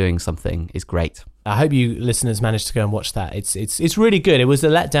object doing something is great. I hope you listeners managed to go and watch that. It's really good. It was a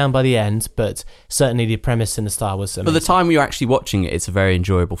letdown by the end, but certainly the premise and the style was amazing. For the time you're actually watching it, it's a very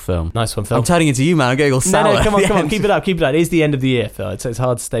enjoyable film. Nice one, Phil. I'm turning into you, man. I'm getting all sour. No, come on. Keep it up. It is the end of the year, Phil. It's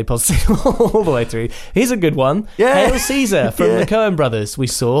hard to stay positive all the way through. Here's a good one. Yeah. Hail Caesar from the Coen brothers we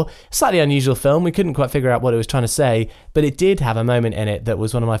saw. Slightly unusual film. We couldn't quite figure out what it was trying to say, but it did have a moment in it that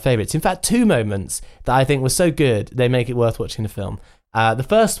was one of my favourites. In fact, two moments that I think were so good, they make it worth watching the film. The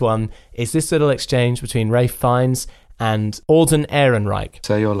first one is this little exchange between Ralph Fiennes and Alden Ehrenreich.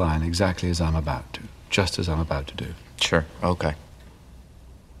 Say your line exactly as I'm about to, just as I'm about to do. Sure, okay.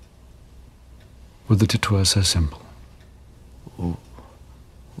 Would that it were so simple.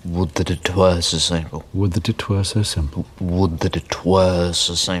 Would that it were so simple. Would that it were so simple. Would that it were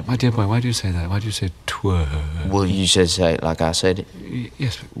so simple. My dear boy, why do you say that? Why do you say twere? Well, you said say it like I said it.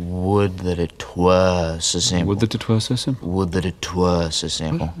 Yes. Would that it were so simple. Would that it were so simple. Would that it were so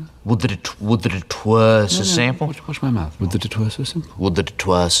simple. Would that it were so simple. Watch my mouth. Would that it were so simple. Would that it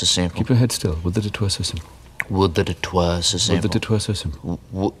were so simple. Keep your head still. Would that it were so simple. Would that it were so simple. Would that it were so simple.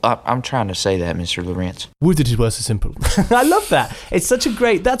 I'm trying to say that, Mr. Lawrence. Would that it were so simple. I love that. It's such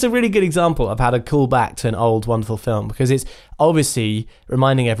that's a really good example of how to call back to an old, wonderful film, because it's obviously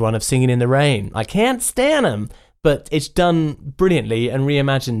reminding everyone of Singing in the Rain. I can't stand them, but it's done brilliantly and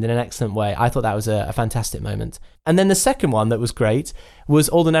reimagined in an excellent way. I thought that was a fantastic moment. And then the second one that was great was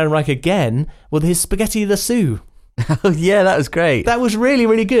Alden Ehrenreich again with his Spaghetti Lasso. Oh yeah, that was great. That was really,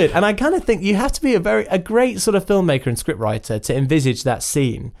 really good. And I kind of think you have to be a great sort of filmmaker and scriptwriter to envisage that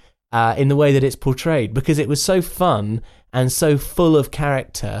scene in the way that it's portrayed, because it was so fun and so full of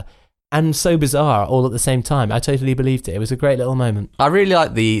character and so bizarre all at the same time. I totally believed it. It was a great little moment. I really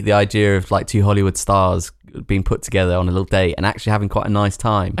like the idea of like two Hollywood stars being put together on a little date and actually having quite a nice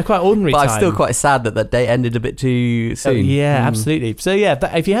time. A quite ordinary time. But I'm still quite sad that date ended a bit too soon. Absolutely. So yeah,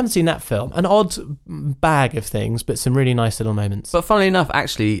 if you haven't seen that film, an odd bag of things, but some really nice little moments. But funnily enough,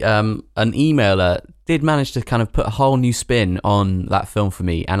 actually, an emailer did manage to kind of put a whole new spin on that film for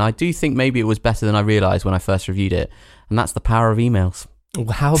me, and I do think maybe it was better than I realised when I first reviewed it, and that's the power of emails.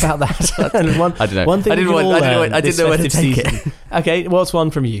 How about that? I don't know. One thing I didn't know where to take it. Okay, what's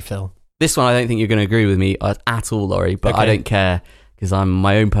one from you, Phil? This one I don't think you're going to agree with me at all, Laurie, but okay. I don't care because I'm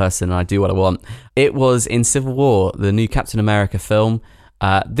my own person and I do what I want. It was in Civil War, the new Captain America film.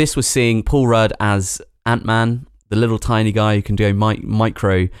 This was seeing Paul Rudd as Ant-Man, the little tiny guy who can do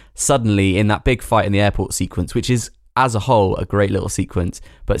micro, suddenly in that big fight in the airport sequence, which is, as a whole, a great little sequence,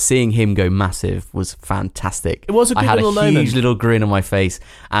 but seeing him go massive was fantastic. It was a good little moment. I had a huge little grin on my face,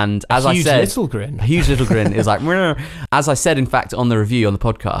 and as I said, a huge little grin. It was like, as I said, in fact, on the review on the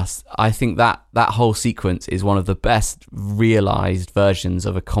podcast, I think that whole sequence is one of the best realized versions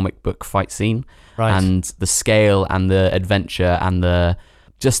of a comic book fight scene, right? And the scale and the adventure and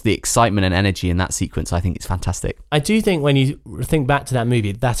just the excitement and energy in that sequence, I think it's fantastic. I do think when you think back to that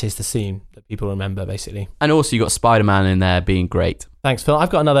movie, that is the scene that people remember, basically. And also you got Spider-Man in there being great. Thanks, Phil.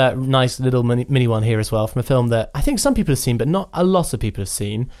 I've got another nice little mini one here as well from a film that I think some people have seen, but not a lot of people have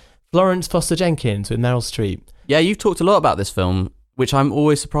seen. Florence Foster Jenkins with Meryl Streep. Yeah, you've talked a lot about this film, which I'm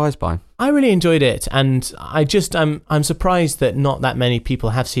always surprised by. I really enjoyed it, and I'm surprised that not that many people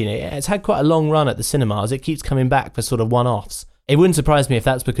have seen it. It's had quite a long run at the cinemas. It keeps coming back for sort of one-offs. It wouldn't surprise me if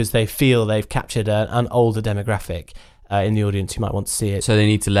that's because they feel they've captured an older demographic. in the audience who might want to see it. So they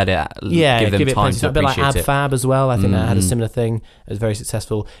need to give them time plenty. to A bit like appreciate Ab it. Fab as well. I think that had a similar thing. It was very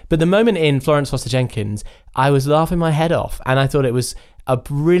successful. But the moment in Florence Foster Jenkins, I was laughing my head off, and I thought it was a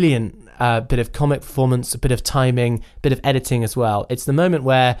brilliant bit of comic performance, a bit of timing, a bit of editing as well. It's the moment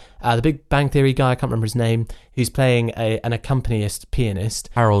where the Big Bang Theory guy, I can't remember his name, who's playing an accompanist pianist.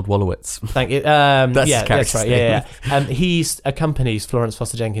 Harold Wolowitz. Thank you. That's right. Yeah. He accompanies Florence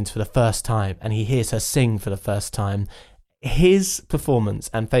Foster Jenkins for the first time, and he hears her sing for the first time. His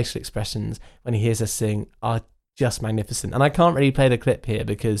performance and facial expressions when he hears her sing are just magnificent. And I can't really play the clip here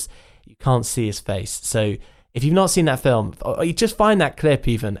because you can't see his face. So if you've not seen that film, or you just find that clip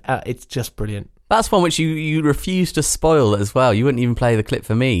even, it's just brilliant. That's one which you refuse to spoil as well. You wouldn't even play the clip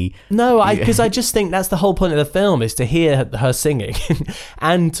for me. No, because I just think that's the whole point of the film, is to hear her singing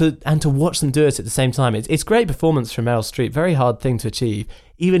and to watch them do it at the same time. It's great performance from Meryl Streep, very hard thing to achieve.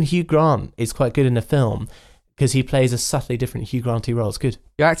 Even Hugh Grant is quite good in the film because he plays a subtly different Hugh Granty role. It's good.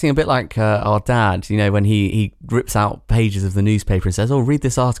 You're acting a bit like our dad, when he rips out pages of the newspaper and says, "Oh, read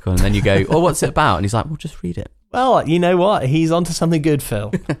this article," and then you go, "Oh, what's it about?" And he's like, "Well, just read it." Well, you know what? He's onto something good,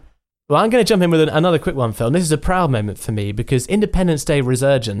 Phil. Well, I'm going to jump in with another quick one, Phil. This is a proud moment for me because Independence Day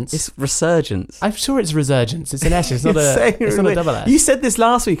Resurgence. It's Resurgence. I'm sure it's Resurgence. It's an S. It's not a double S. You said this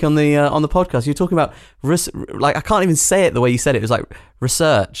last week on the podcast. You're talking about I can't even say it the way you said it. It was like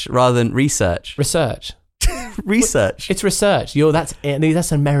research rather than research. Research. Research. It's research.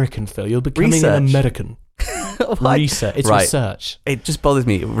 That's American, Phil. You're becoming an American. Research. It's right. Research. It just bothers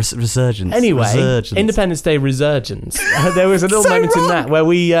me. Resurgence. Anyway, Resurgence. Independence Day Resurgence. There was a little moment in that where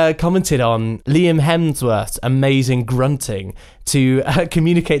we commented on Liam Hemsworth's amazing grunting to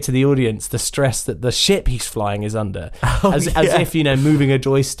communicate to the audience the stress that the ship he's flying is under. As if, moving a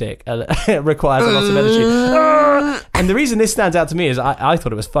joystick requires a lot of energy. And the reason this stands out to me is I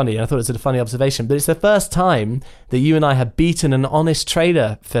thought it was funny, and I thought it was a funny observation, but it's the first time that you and I have beaten an honest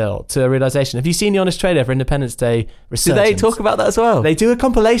trader, Phil, to a realisation. Have you seen the honest trader for Independence Day Resurgence? Do they talk about that as well? They do a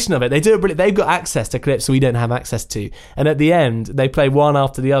compilation of it. They've got access to clips we don't have access to. And at the end, they play one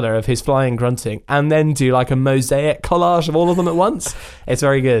after the other of his flying grunting and then do like a mosaic collage of all of them at once. It's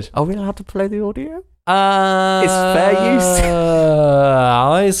very good. Are we allowed to play the audio? It's fair use.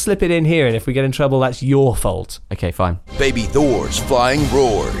 I'll slip it in here, and if we get in trouble, that's your fault. Okay, fine. Baby Thor's flying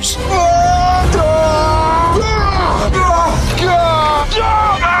roars.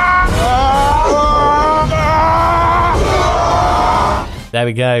 There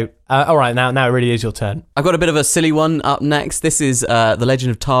we go. All right, now it really is your turn. I've got a bit of a silly one up next. This is The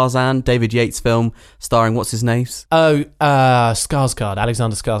Legend of Tarzan, David Yates film, starring what's his name? Skarsgård,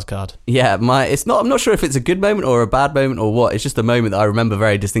 Alexander Skarsgård. Yeah, I'm not sure if it's a good moment or a bad moment or what. It's just a moment that I remember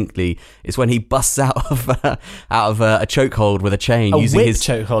very distinctly. It's when he busts out of a chokehold with a chain using his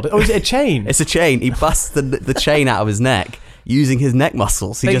chokehold. Oh, is it a chain? It's a chain. He busts the chain out of his neck using his neck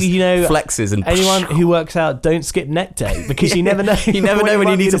muscles. He just flexes and... Anyone who works out, don't skip neck day, because you never know. You never know when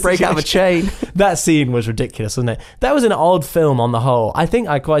you need to break out of a chain. That scene was ridiculous, wasn't it? That was an odd film on the whole. I think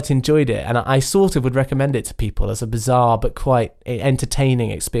I quite enjoyed it, and I sort of would recommend it to people as a bizarre but quite entertaining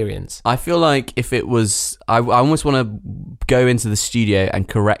experience. I feel like if it was... I almost want to go into the studio and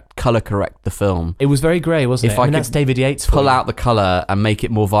colour correct the film. It was very grey, wasn't it? I mean, that's David Yates. Pull out the colour and make it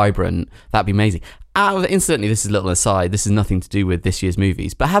more vibrant. That'd be amazing. Incidentally, this is a little aside. This is nothing to do with this year's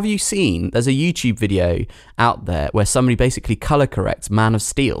movies. But have you seen, there's a YouTube video out there where somebody basically colour corrects Man of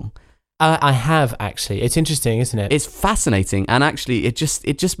Steel. I have, actually. It's interesting, isn't it? It's fascinating, and actually it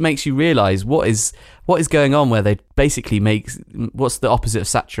just makes you realise what is going on, where they basically what's the opposite of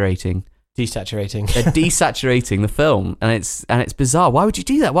saturating? Desaturating. They're desaturating the film, and it's bizarre. Why would you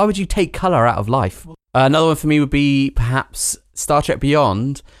do that? Why would you take colour out of life? Another one for me would be perhaps Star Trek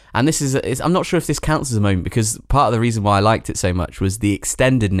Beyond, and this is I'm not sure if this counts as a moment, because part of the reason why I liked it so much was the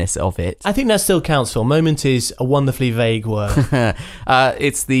extendedness of it. I think that still counts, Phil. Moment is a wonderfully vague word.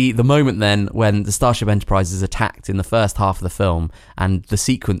 It's the moment then when the Starship Enterprise is attacked in the first half of the film, and the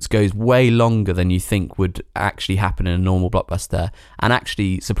sequence goes way longer than you think would actually happen in a normal blockbuster, and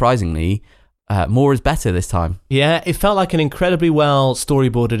actually, surprisingly, more is better this time. Yeah, it felt like an incredibly well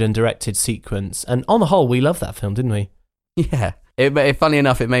storyboarded and directed sequence, and on the whole, we loved that film, didn't we? Yeah. Funny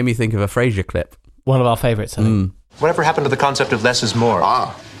enough, it made me think of a Frasier clip. One of our favourites, I think. Whatever happened to the concept of less is more?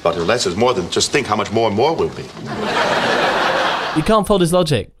 But if less is more, then just think how much more and more will be. You can't fold his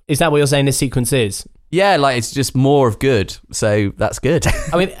logic. Is that what you're saying this sequence is? Yeah, like it's just more of good, so that's good.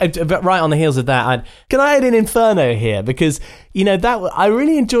 I mean, right on the heels of that, can I add in Inferno here? Because, I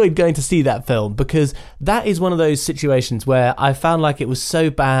really enjoyed going to see that film, because that is one of those situations where I found like it was so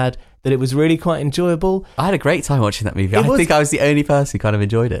bad that it was really quite enjoyable. I had a great time watching that movie. I think I was the only person who kind of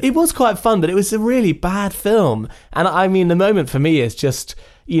enjoyed it. It was quite fun, but it was a really bad film. And I mean, the moment for me is just,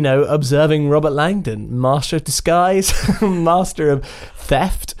 you know, observing Robert Langdon, master of disguise, master of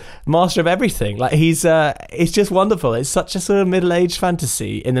theft, master of everything. Like, it's just wonderful. It's such a sort of middle-aged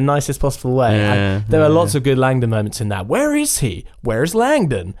fantasy in the nicest possible way. There are lots of good Langdon moments in that. Where is he? Where's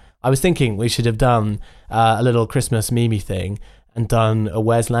Langdon? I was thinking we should have done a little Christmas meme thing and done a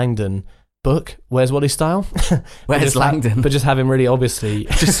Where's Langdon book. Where's Wally Style? Where's Langdon? But just have him really obviously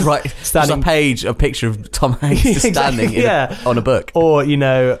just standing, just a picture of Tom Hanks just standing on a book. Or, you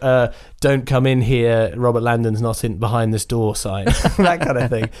know, don't come in here, Robert Langdon's not in behind this door sign. That kind of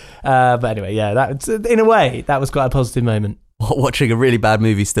thing. But anyway, yeah, that in a way, that was quite a positive moment. Watching a really bad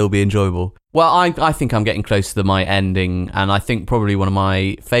movie still be enjoyable. Well, I think I'm getting close to my ending, and I think probably one of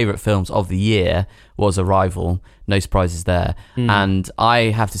my favourite films of the year was Arrival. No surprises there. And I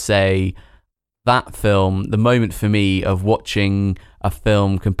have to say, that film, the moment for me of watching a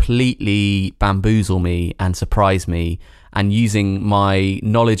film completely bamboozle me and surprise me and using my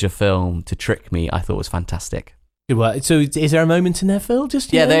knowledge of film to trick me, I thought was fantastic. So is there a moment in there, Phil?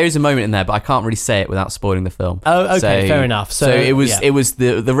 There is a moment in there, but I can't really say it without spoiling the film. Oh, okay, fair enough. So it was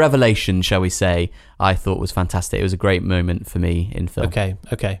the revelation, shall we say, I thought was fantastic. It was a great moment for me in film. Okay.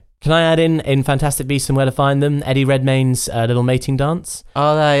 Can I add in Fantastic Beasts and Where to Find Them, Eddie Redmayne's little mating dance?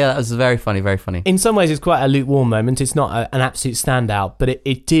 Oh, yeah, that was very funny, very funny. In some ways, it's quite a lukewarm moment. It's not an absolute standout, but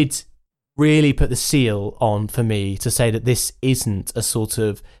it did really put the seal on for me to say that this isn't a sort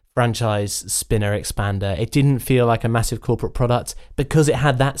of franchise spinner expander. It didn't feel like a massive corporate product because it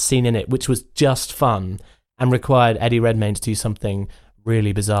had that scene in it, which was just fun and required Eddie Redmayne to do something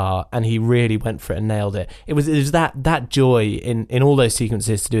really bizarre, and he really went for it and nailed it. It was that joy in all those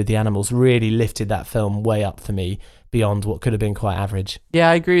sequences to do with the animals really lifted that film way up for me beyond what could have been quite average.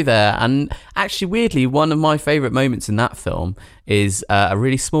 Yeah, I agree there. And actually, weirdly, one of my favourite moments in that film is a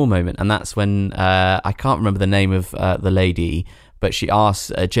really small moment, and that's when I can't remember the name of the lady, but she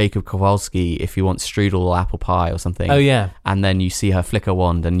asks Jacob Kowalski if he wants strudel or apple pie or something. Oh, yeah. And then you see her flick a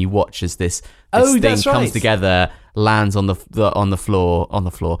wand and you watch as this thing comes together, lands on the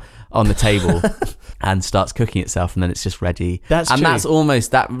table and starts cooking itself, and then it's just ready. That's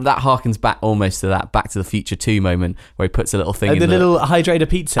almost that harkens back almost to that Back to the Future 2 moment where he puts a little thing in the little Hydrator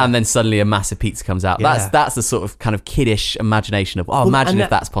pizza, and then suddenly a massive pizza comes out. Yeah. That's the sort of kind of kiddish imagination of imagine if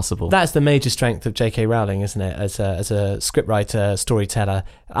that's possible. That's the major strength of J.K. Rowling, isn't it? As a scriptwriter, storyteller.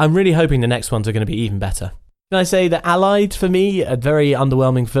 I'm really hoping the next ones are going to be even better. Can I say that Allied, for me, a very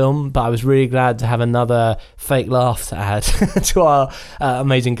underwhelming film, but I was really glad to have another fake laugh to add to our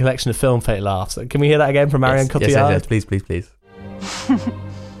amazing collection of film fake laughs. Can we hear that again from Marion Cotillard? Yes, please.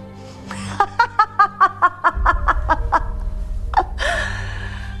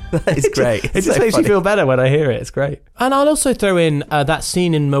 That is great. It just makes me feel better when I hear it. It's great. And I'll also throw in that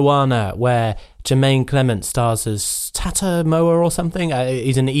scene in Moana where Jermaine Clement stars as Tata Moa or something.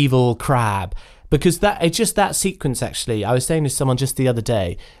 He's an evil crab. Because it's just that sequence, actually. I was saying to someone just the other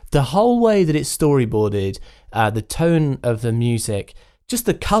day, the whole way that it's storyboarded, the tone of the music, just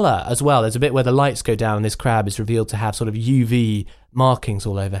the colour as well. There's a bit where the lights go down and this crab is revealed to have sort of UV markings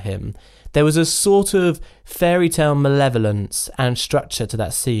all over him. There was a sort of fairy tale malevolence and structure to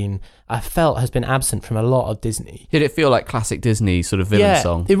that scene I felt has been absent from a lot of Disney. Did it feel like classic Disney sort of villain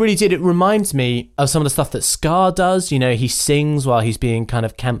song? It really did. It reminds me of some of the stuff that Scar does. You know, he sings while he's being kind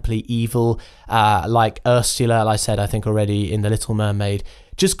of camply evil, like Ursula, I said, I think already, in The Little Mermaid.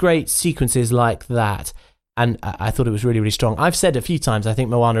 Just great sequences like that. And I thought it was really, really strong. I've said a few times I think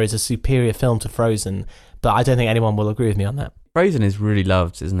Moana is a superior film to Frozen, but I don't think anyone will agree with me on that. Frozen is really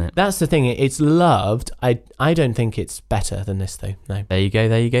loved, isn't it? That's the thing. It's loved. I don't think it's better than this, though. No. There you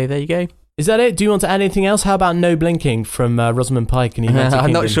go. Is that it? Do you want to add anything else? How about No Blinking from Rosamund Pike and United Kingdom?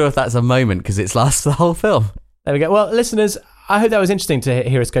 I'm not sure if that's a moment because it's lasts the whole film. There we go. Well, listeners, I hope that was interesting to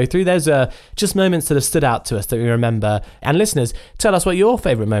hear us go through. There's just moments that have stood out to us that we remember. And listeners, tell us what your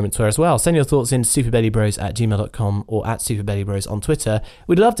favourite moments were as well. Send your thoughts in superbellybros@gmail.com or @superbellybros on Twitter.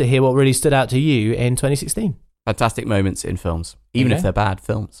 We'd love to hear what really stood out to you in 2016. Fantastic moments in films, even if they're bad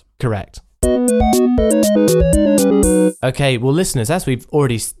films. Correct. Okay, well, listeners, as we've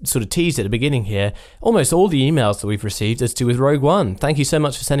already sort of teased at the beginning here, almost all the emails that we've received as to with Rogue One. Thank you so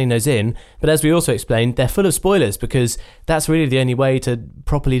much for sending those in. But as we also explained, they're full of spoilers because that's really the only way to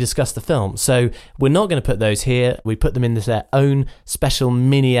properly discuss the film. So we're not going to put those here. We put them in their own special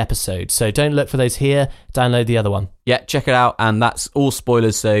mini episode. So don't look for those here. Download the other one. Yeah, check it out. And that's all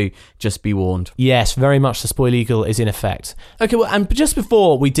spoilers, so just be warned. Yes, very much the spoil eagle is in effect. Okay, well, and just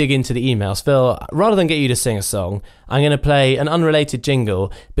before we dig into the emails, Phil, rather than get you to sing a song, I'm going to play an unrelated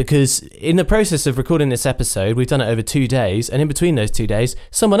jingle because in the process of recording this episode, we've done it over 2 days, and in between those 2 days,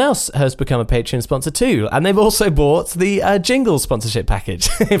 someone else has become a Patreon sponsor too, and they've also bought the jingle sponsorship package,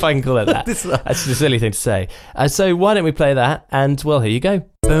 if I can call it that. That's a silly thing to say. So why don't we play that, and well, here you go.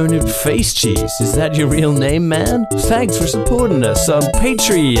 Bernard Face Cheese, is that your real name, man? Thanks for supporting us on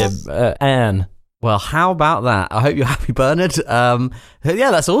Patreon, Anne. Well, how about that? I hope you're happy, Bernard. Yeah,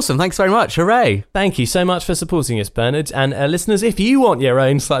 that's awesome. Thanks very much. Hooray. Thank you so much for supporting us, Bernard. And listeners, if you want your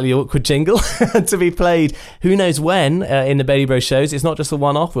own slightly awkward jingle to be played who knows when in the Bailey Bros shows, it's not just a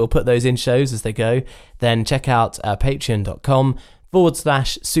one-off, we'll put those in shows as they go, then check out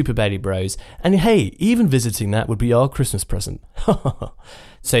patreon.com/Super Bailey Bros. And hey, even visiting that would be our Christmas present.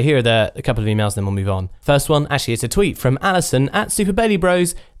 So here are a couple of emails, then we'll move on. First one, actually, it's a tweet from Alison at Super Bailey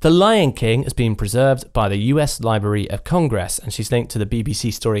Bros. The Lion King has been preserved by the US Library of Congress, and she's linked to the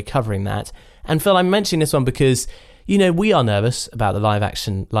BBC story covering that. And Phil, I'm mentioning this one because, you know, we are nervous about the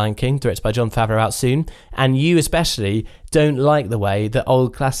live-action Lion King, directed by Jon Favreau, out soon, and you especially don't like the way that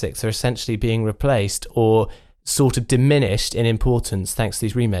old classics are essentially being replaced or sort of diminished in importance thanks to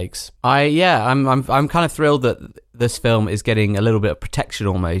these remakes. I'm kind of thrilled that this film is getting a little bit of protection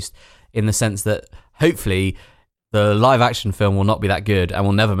almost, in the sense that hopefully the live action film will not be that good and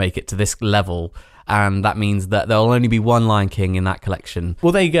will never make it to this level, and that means that there'll only be one Lion King in that collection.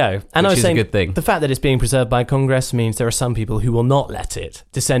 Well, there you go. And I was saying, a good thing. The fact that it's being preserved by Congress means there are some people who will not let it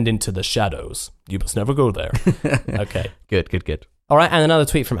descend into the shadows. You must never go there. Okay. Good. All right, and another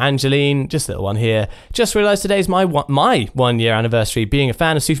tweet from Angeline, just a little one here. Just realised today's my 1 year anniversary being a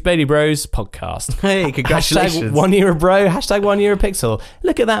fan of Super Bailey Bros podcast. Hey, congratulations. Hashtag 1 year a bro, hashtag 1 year a pixel.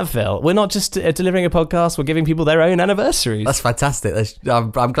 Look at that, Phil. We're not just delivering a podcast, we're giving people their own anniversaries. That's fantastic.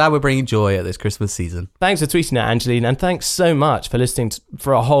 I'm glad we're bringing joy at this Christmas season. Thanks for tweeting that, Angeline, and thanks so much for listening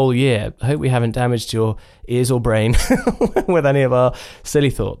for a whole year. I hope we haven't damaged your ears or brain with any of our silly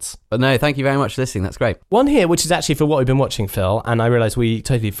thoughts. But no, thank you very much for listening. That's great. One here, which is actually for what we've been watching, Phil, and I realised we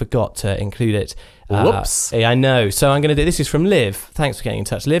totally forgot to include it. Whoops. I know. So I'm going to do, this is from Liv. Thanks for getting in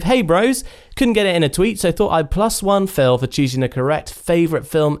touch, Liv. Hey, bros. Couldn't get it in a tweet, so thought I'd +1 Phil for choosing the correct favourite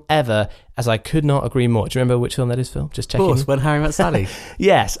film ever, as I could not agree more. Do you remember which film that is, Phil? Just checking. Of course, When Harry Met Sally.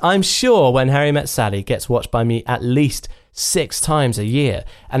 Yes, I'm sure When Harry Met Sally gets watched by me at least 6 times a year.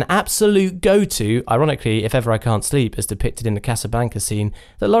 An absolute go-to, ironically, if ever I can't sleep, as depicted in the Casablanca scene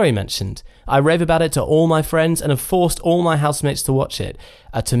that Laurie mentioned. I rave about it to all my friends and have forced all my housemates to watch it,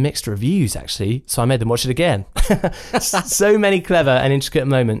 to mixed reviews actually, so I made them watch it again. So many clever and intricate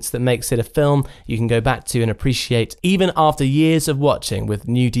moments that makes it a film you can go back to and appreciate even after years of watching, with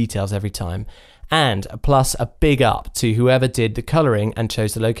new details every time. And plus a big up to whoever did the colouring and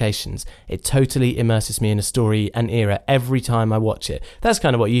chose the locations. It totally immerses me in a story and era every time I watch it. That's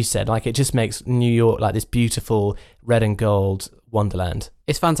kind of what you said. Like, it just makes New York like this beautiful red and gold wonderland.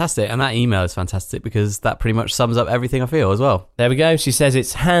 It's fantastic, and that email is fantastic because that pretty much sums up everything I feel as well. There we go. She says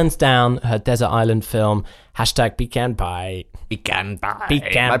it's hands down her desert island film. Hashtag pecan pie. Pecan pie.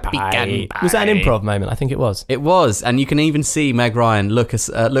 Pecan pie. Pecan pie. Was that an improv moment? I think it was. It was, and you can even see Meg Ryan look to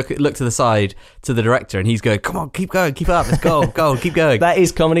the side to the director, and he's going, "Come on, keep going, keep up, let's go, keep going." That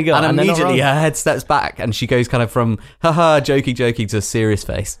is comedy gold. And immediately her head steps back, and she goes kind of from joking to a serious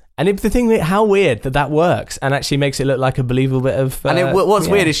face. And the thing that, how weird that works and actually makes it look like a believable bit of... what's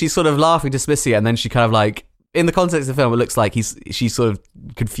weird is she's sort of laughing, dismissing it, and then she kind of like, in the context of the film, it looks like she's sort of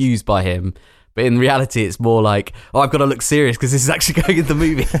confused by him. But in reality, it's more like, oh, I've got to look serious because this is actually going in the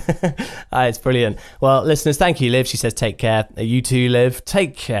movie. It's brilliant. Well, listeners, thank you, Liv. She says, take care. You too, Liv.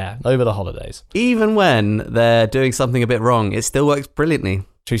 Take care over the holidays. Even when they're doing something a bit wrong, it still works brilliantly.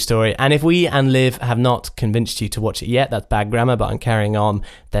 True story. And if we and Liv have not convinced you to watch it yet, that's bad grammar, but I'm carrying on,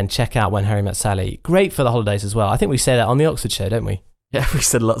 then check out When Harry Met Sally. Great for the holidays as well. I think we say that on the Oxford Show, don't we? Yeah, we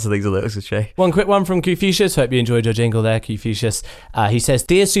said lots of things on the Oxford Show. One quick one from Confucius. Hope you enjoyed your jingle there, Confucius. He says,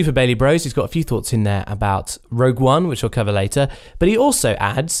 Dear Super Bailey Bros, he's got a few thoughts in there about Rogue One, which we'll cover later. But he also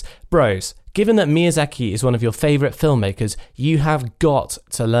adds, Bros, given that Miyazaki is one of your favourite filmmakers, you have got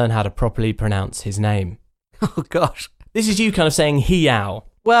to learn how to properly pronounce his name. Oh, gosh. This is you kind of saying Hiao.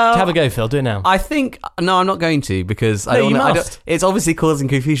 Well, have a go, Phil. Do it now. I think no, I'm not going to because it's obviously causing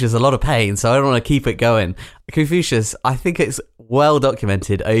Confucius a lot of pain, so I don't want to keep it going. Confucius, I think it's well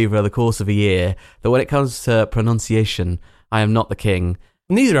documented over the course of a year that when it comes to pronunciation, I am not the king.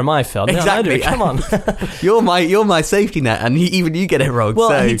 Neither am I, Phil. Exactly. No, come on. you're my safety net, and even you get it wrong. Well,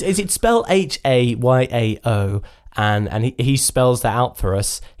 so. is it spelled Hayao? And he spells that out for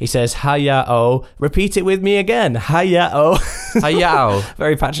us. He says, Hayao. Repeat it with me again. Hayao. Hayao.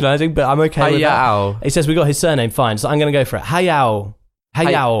 Very patronising, but I'm okay with that. He says we got his surname fine, so I'm going to go for it. Hayao.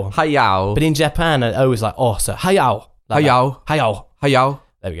 Hayao. Hayao. But in Japan, I always like, oh, so hayao. Like Hayao. Hayao. Hayao.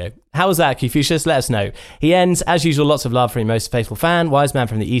 There we go. How was that, Confucius? Let us know. He ends, as usual, lots of love for your most faithful fan, Wise Man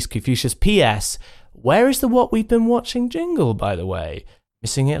from the East, Confucius. P.S. Where is the What We've Been Watching jingle, by the way?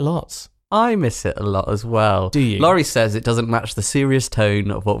 Missing it lots. I miss it a lot as well. Do you? Laurie says it doesn't match the serious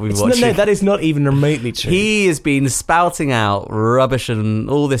tone of what we've been watching. No, that is not even remotely true. He has been spouting out rubbish and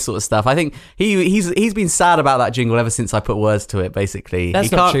all this sort of stuff. I think he's been sad about that jingle ever since I put words to it, basically.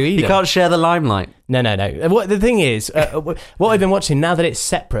 That's not true either. He can't share the limelight. No. The thing is, what I've been watching, now that it's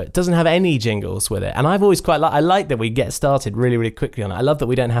separate, doesn't have any jingles with it. And I've always I like that we get started really, really quickly on it. I love that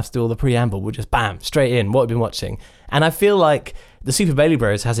we don't have to do all the preamble. We'll just bam, straight in, what we've been watching. And I feel like the Super Bailey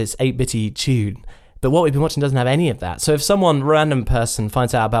Bros has its 8-bitty tune, but what we've been watching doesn't have any of that. So if some random person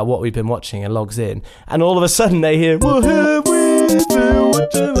finds out about what we've been watching and logs in, and all of a sudden they hear, what have we been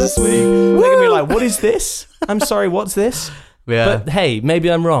watching this week? They're going to be like, what is this? I'm sorry, what's this? Yeah. But hey,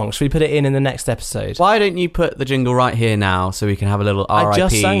 maybe I'm wrong. Should we put it in the next episode? Why don't you put the jingle right here now so we can have a little RIP? I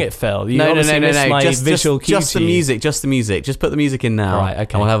just sang it, Phil. You No. missed my visual cue Just the to you. music. Just the music. Just put the music in now. Right,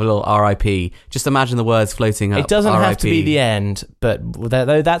 okay. And we'll have a little RIP. Just imagine the words floating up. It doesn't have to be RIP. the end, but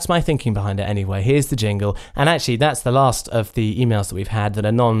that's my thinking behind it anyway. Here's the jingle. And actually, that's the last of the emails that we've had that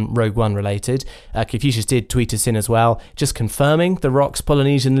are non-Rogue One related. Confucius did tweet us in as well, just confirming the Rock's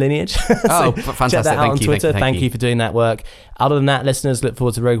Polynesian lineage. Oh, fantastic. Check that out on Twitter. Thank you for doing that work. Other than that, listeners, look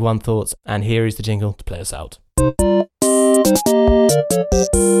forward to Rogue One thoughts. And here is the jingle to play us out.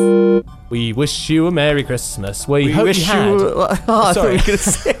 We wish you a Merry Christmas. We hope wish you had. I thought you were going to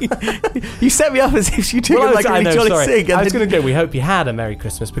sing. You set me up as if you do Well, like a jolly sing. I was going to go, we hope you had a Merry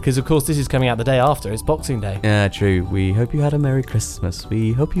Christmas, because of course this is coming out the day after. It's Boxing Day. Yeah, true. We hope you had a Merry Christmas.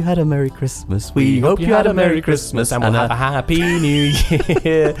 We hope you had a Merry Christmas. We hope you had a Merry Christmas. And we'll have a Happy New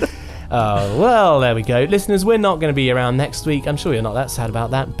Year. Oh, well, there we go. Listeners, we're not going to be around next week. I'm sure you're not that sad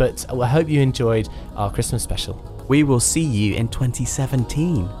about that, but I hope you enjoyed our Christmas special. We will see you in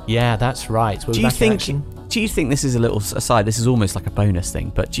 2017. Yeah, that's right. We'll Do you think this is a little aside? This is almost like a bonus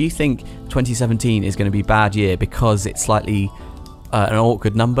thing, but do you think 2017 is going to be a bad year because it's slightly an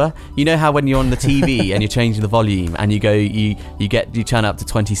awkward number? You know how when you're on the TV and you're changing the volume and you go, you turn up to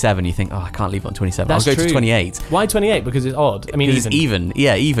 27, you think, oh, I can't leave it on 27. That's I'll go true. to 28. Why 28? Because it's odd. I mean, Because it's even.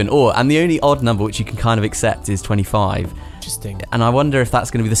 Yeah, even. And the only odd number which you can kind of accept is 25. Interesting. And I wonder if that's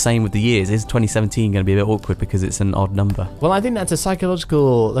going to be the same with the years. Is 2017 going to be a bit awkward because it's an odd number? Well, I think that's a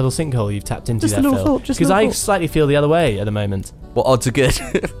psychological little sinkhole you've tapped into Just there, a little Phil. thought, just a Because little I thought. slightly feel the other way at the moment. What odds are good?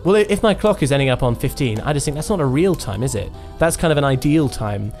 Well, if my clock is ending up on 15, I just think that's not a real time, is it? That's kind of an ideal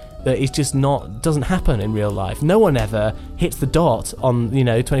time that is just doesn't happen in real life. No one ever hits the dot on,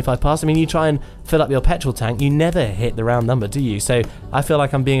 25 past. I mean, you try and fill up your petrol tank, you never hit the round number, do you? So I feel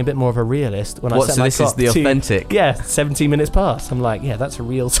like I'm being a bit more of a realist when I set my clock is the authentic? Yeah, 17 minutes past. I'm like, yeah, that's a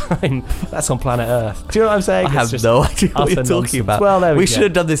real time. That's on planet Earth. Do you know what I'm saying? I have no idea what you're talking about. Well, there we go. should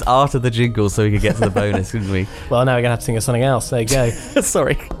have done this after the jingle so we could get to the bonus, couldn't we? Well, now we're going to have to think of something else. There you go.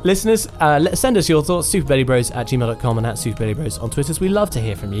 Sorry. Listeners, send us your thoughts, superbellybros@gmail.com and @superbellybros on Twitter. We love to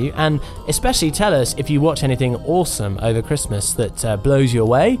hear from you, and especially tell us if you watch anything awesome over Christmas that blows you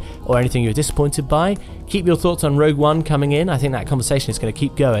away, or anything you're disappointed by. Keep your thoughts on Rogue One coming in. I think that conversation is going to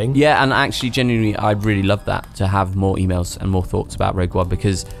keep going. Yeah, and actually, genuinely, I'd really love that, to have more emails and more thoughts about Rogue One,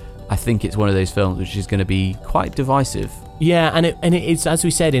 because I think it's one of those films which is going to be quite divisive. Yeah, and it's, as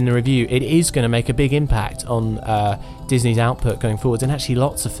we said in the review, it is going to make a big impact on Disney's output going forward, and actually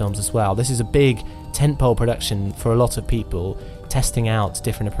lots of films as well. This is a big tentpole production for a lot of people, testing out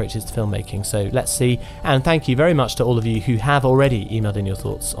different approaches to filmmaking. So let's see. And thank you very much to all of you who have already emailed in your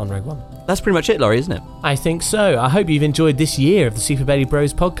thoughts on Rogue One. That's pretty much it, Laurie, isn't it? I think so. I hope you've enjoyed this year of the Super Bailey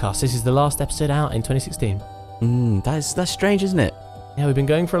Bros podcast. This is the last episode out in 2016. That's strange, isn't it? Yeah, we've been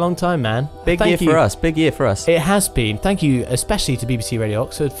going for a long time, man. Big year for us. It has been. Thank you especially to BBC Radio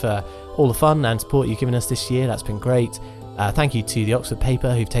Oxford for all the fun and support you've given us this year. That's been great. Thank you to the Oxford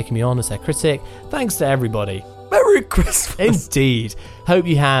paper who've taken me on as their critic. Thanks to everybody. Merry Christmas. Indeed. Hope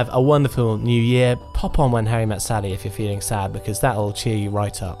you have a wonderful new year. Pop on When Harry Met Sally if you're feeling sad, because that'll cheer you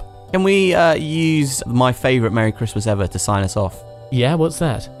right up. Can we use my favourite Merry Christmas ever to sign us off? Yeah, what's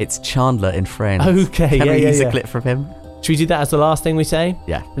that? It's Chandler in Friends. Okay, Can we use a clip from him? Should we do that as the last thing we say?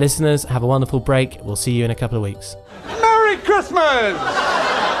 Yeah. Listeners, have a wonderful break. We'll see you in a couple of weeks. Merry Christmas!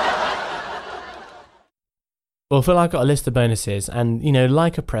 Well, Phil, I've got a list of bonuses, and,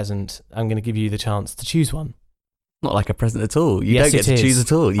 like a present, I'm going to give you the chance to choose one. Not like a present at all. You Yes, don't get to it is. choose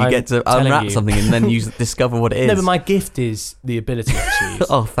at all. You I'm get to telling unwrap you. something and then you discover what it is. No, but my gift is the ability to choose.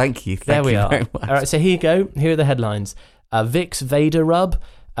 Oh, thank you. There we are. Very much. All right, so here you go. Here are the headlines. Vicks Vader Rub,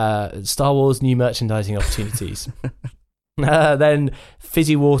 Star Wars new merchandising opportunities. Then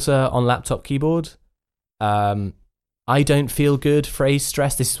fizzy water on laptop keyboard. I don't feel good, phrase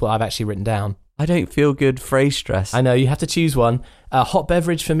stress. This is what I've actually written down. I don't feel good, phrase stress. I know, you have to choose one. Hot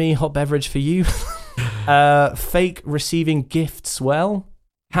beverage for me, hot beverage for you. Fake receiving gifts well.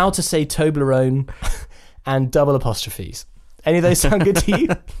 How to say Toblerone and double apostrophes. Any of those sound good to you?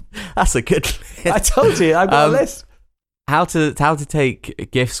 That's a good list. I told you, I've got a list. How to take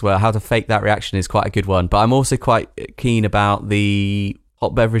gifts well, how to fake that reaction is quite a good one. But I'm also quite keen about the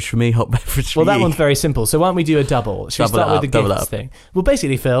hot beverage for me, hot beverage for you. Well, that one's very simple. So why don't we do a double? Should we start with the gifts thing? Well,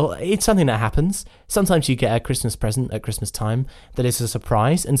 basically, Phil, it's something that happens. Sometimes you get a Christmas present at Christmas time that is a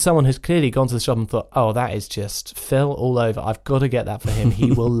surprise, and someone has clearly gone to the shop and thought, oh, that is just Phil all over. I've got to get that for him.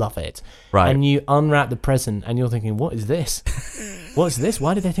 He will love it. Right. And you unwrap the present and you're thinking, what is this? What's this?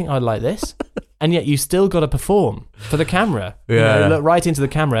 Why did they think I'd like this? And yet you still got to perform for the camera. Yeah. You know, look right into the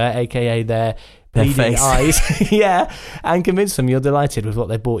camera, aka their bleeding face. eyes. Yeah. And convince them you're delighted with what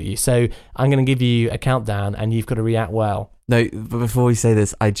they bought you. So I'm going to give you a countdown and you've got to react well. No, but before we say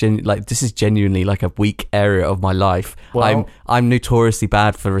this, this is genuinely like a weak area of my life. Well, I'm notoriously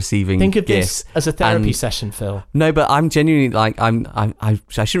bad for receiving think of gifts. this as a therapy session, Phil. No, but I'm genuinely like I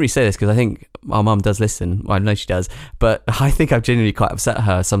shouldn't really say this because I think my mum does listen. Well, I know she does, but I think I've genuinely quite upset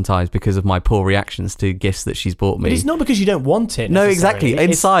her sometimes because of my poor reactions to gifts that she's bought me. But it's not because you don't want it. No, exactly.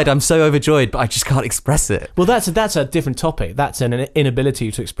 Inside, I'm so overjoyed, but I just can't express it. Well, that's a different topic. That's an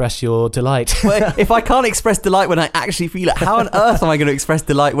inability to express your delight. Well, if I can't express delight when I actually feel it, how on earth am I going to express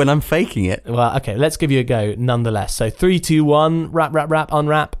delight when I'm faking it? Well, okay, let's give you a go nonetheless. So 3, 2, 1, wrap,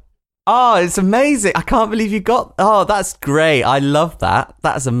 unwrap. Oh, it's amazing. I can't believe you got... Oh, that's great. I love that.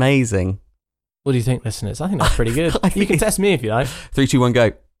 That's amazing. What do you think, listeners? I think that's pretty good. You can test me if you like. 3, 2, 1,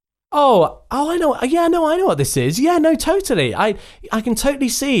 go. Oh, I know. Yeah, no, I know what this is. Yeah, no, totally. I can totally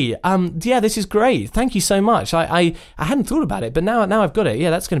see. Yeah, this is great. Thank you so much. I hadn't thought about it, but now I've got it.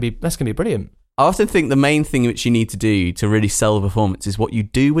 Yeah, that's gonna be brilliant. I often think the main thing which you need to do to really sell the performance is what you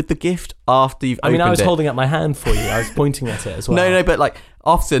do with the gift after you've opened it. I was holding up my hand for you. I was pointing at it as well. No, but like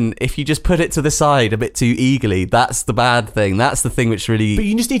often if you just put it to the side a bit too eagerly, that's the bad thing. That's the thing which really... But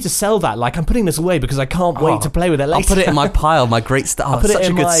you just need to sell that. Like, I'm putting this away because I can't wait to play with it later. I'll put it in my pile, my great stack. Oh, such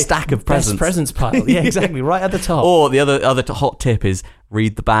a good stack of presents. Best presents pile. Yeah, exactly. Right at the top. Or the other hot tip is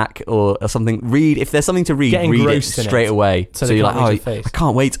read the back or something. Read, if there's something to read, read it straight away. So you're like, I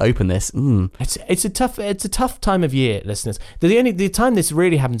can't wait to open this. It's a tough time of year, listeners. The time this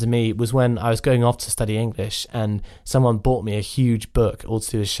really happened to me was when I was going off to study English and someone bought me a huge book all to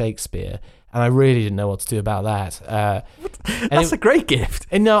do with Shakespeare, and I really didn't know what to do about that. That's a great gift.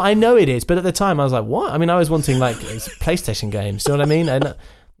 And no, I know it is, but at the time I was like, what? I mean, I was wanting like PlayStation games. Do you know what I mean? And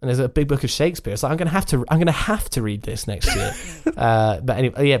there's a big book of Shakespeare. It's like I'm gonna have to read this next year. But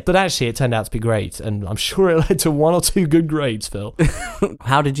anyway, yeah. But actually, it turned out to be great, and I'm sure it led to 1 or 2 good grades, Phil.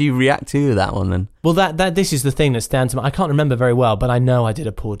 How did you react to that one then? Well, this is the thing that's down to me. I can't remember very well, but I know I did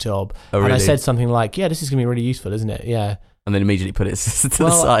a poor job. Oh, really? And I said something like, "Yeah, this is gonna be really useful, isn't it?" Yeah. And then immediately put it to the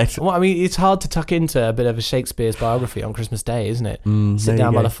side. Well, I mean, it's hard to tuck into a bit of a Shakespeare's biography on Christmas Day, isn't it? Sit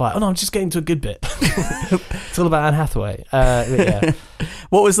down by the fire. Oh no, I'm just getting to a good bit. It's all about Anne Hathaway. Yeah.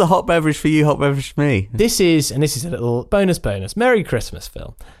 What was the hot beverage for you, hot beverage for me? This is a little bonus. Merry Christmas,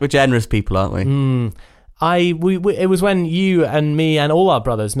 Phil. We're generous people, aren't we? It was when you and me and all our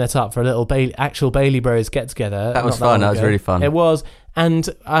brothers met up for a little actual Bailey Bros get together. That was fun. That was really fun. It was. And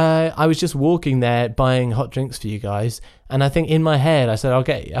I was just walking there buying hot drinks for you guys. And I think in my head, I said, I'll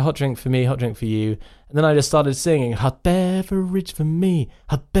get a hot drink for me, hot drink for you. And then I just started singing, hot beverage for me,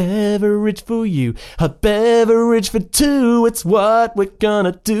 hot beverage for you, hot beverage for 2. It's what we're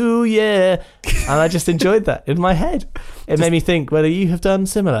gonna do, yeah. And I just enjoyed that in my head. It made me think whether you have done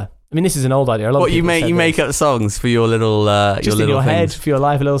similar. I mean, this is an old idea. You make up songs for your little just your in your things. head for your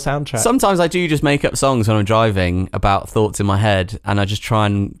life, a little soundtrack. Sometimes I do just make up songs when I'm driving about thoughts in my head, and I just try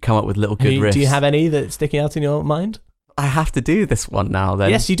and come up with little good riffs. Do you have any that's sticking out in your mind? I have to do this one now. Then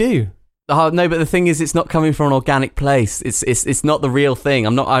yes, you do. Oh, no, but the thing is, it's not coming from an organic place. It's not the real thing.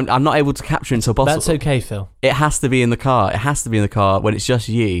 I'm not able to capture it until possible. That's okay, Phil. It has to be in the car. It has to be in the car when it's just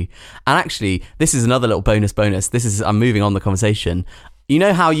you. And actually, this is another little bonus. I'm moving on the conversation. You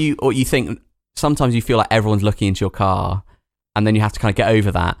know how you think sometimes you feel like everyone's looking into your car, and then you have to kind of get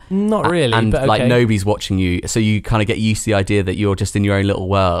over that. Not really, and but okay. Like nobody's watching you, so you kind of get used to the idea that you're just in your own little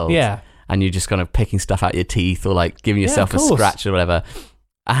world. Yeah. And you're just kind of picking stuff out your teeth or like giving yourself a scratch or whatever.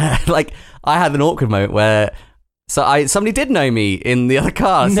 Like I had an awkward moment where So somebody did know me in the other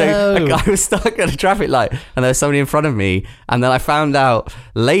car. So No. I was stuck at a traffic light and there was somebody in front of me. And then I found out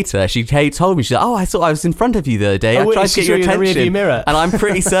later, she told me, she's like, I thought I was in front of you the other day. I tried to get your in the rearview attention. mirror. And I'm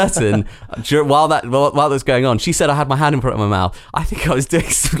pretty certain while that was going on, she said I had my hand in front of my mouth. I think I was doing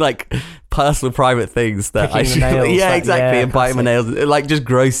some like personal private things that I Picking should. the nails, Yeah, like, exactly. yeah, and biting my nails. Like just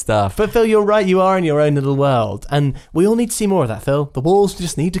gross stuff. But Phil, you're right. You are in your own little world, and we all need to see more of that, Phil. The walls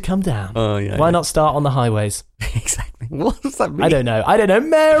just need to come down. Oh, yeah. Why not start on the highways? Exactly. What does that mean? I don't know.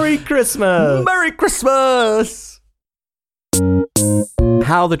 Merry Christmas. Merry Christmas.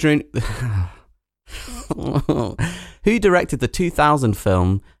 How the Dream. Who directed the 2000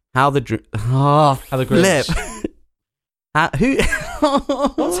 film How the Grinch. Flip? Who?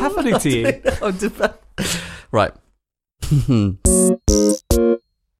 What's happening to you? Right.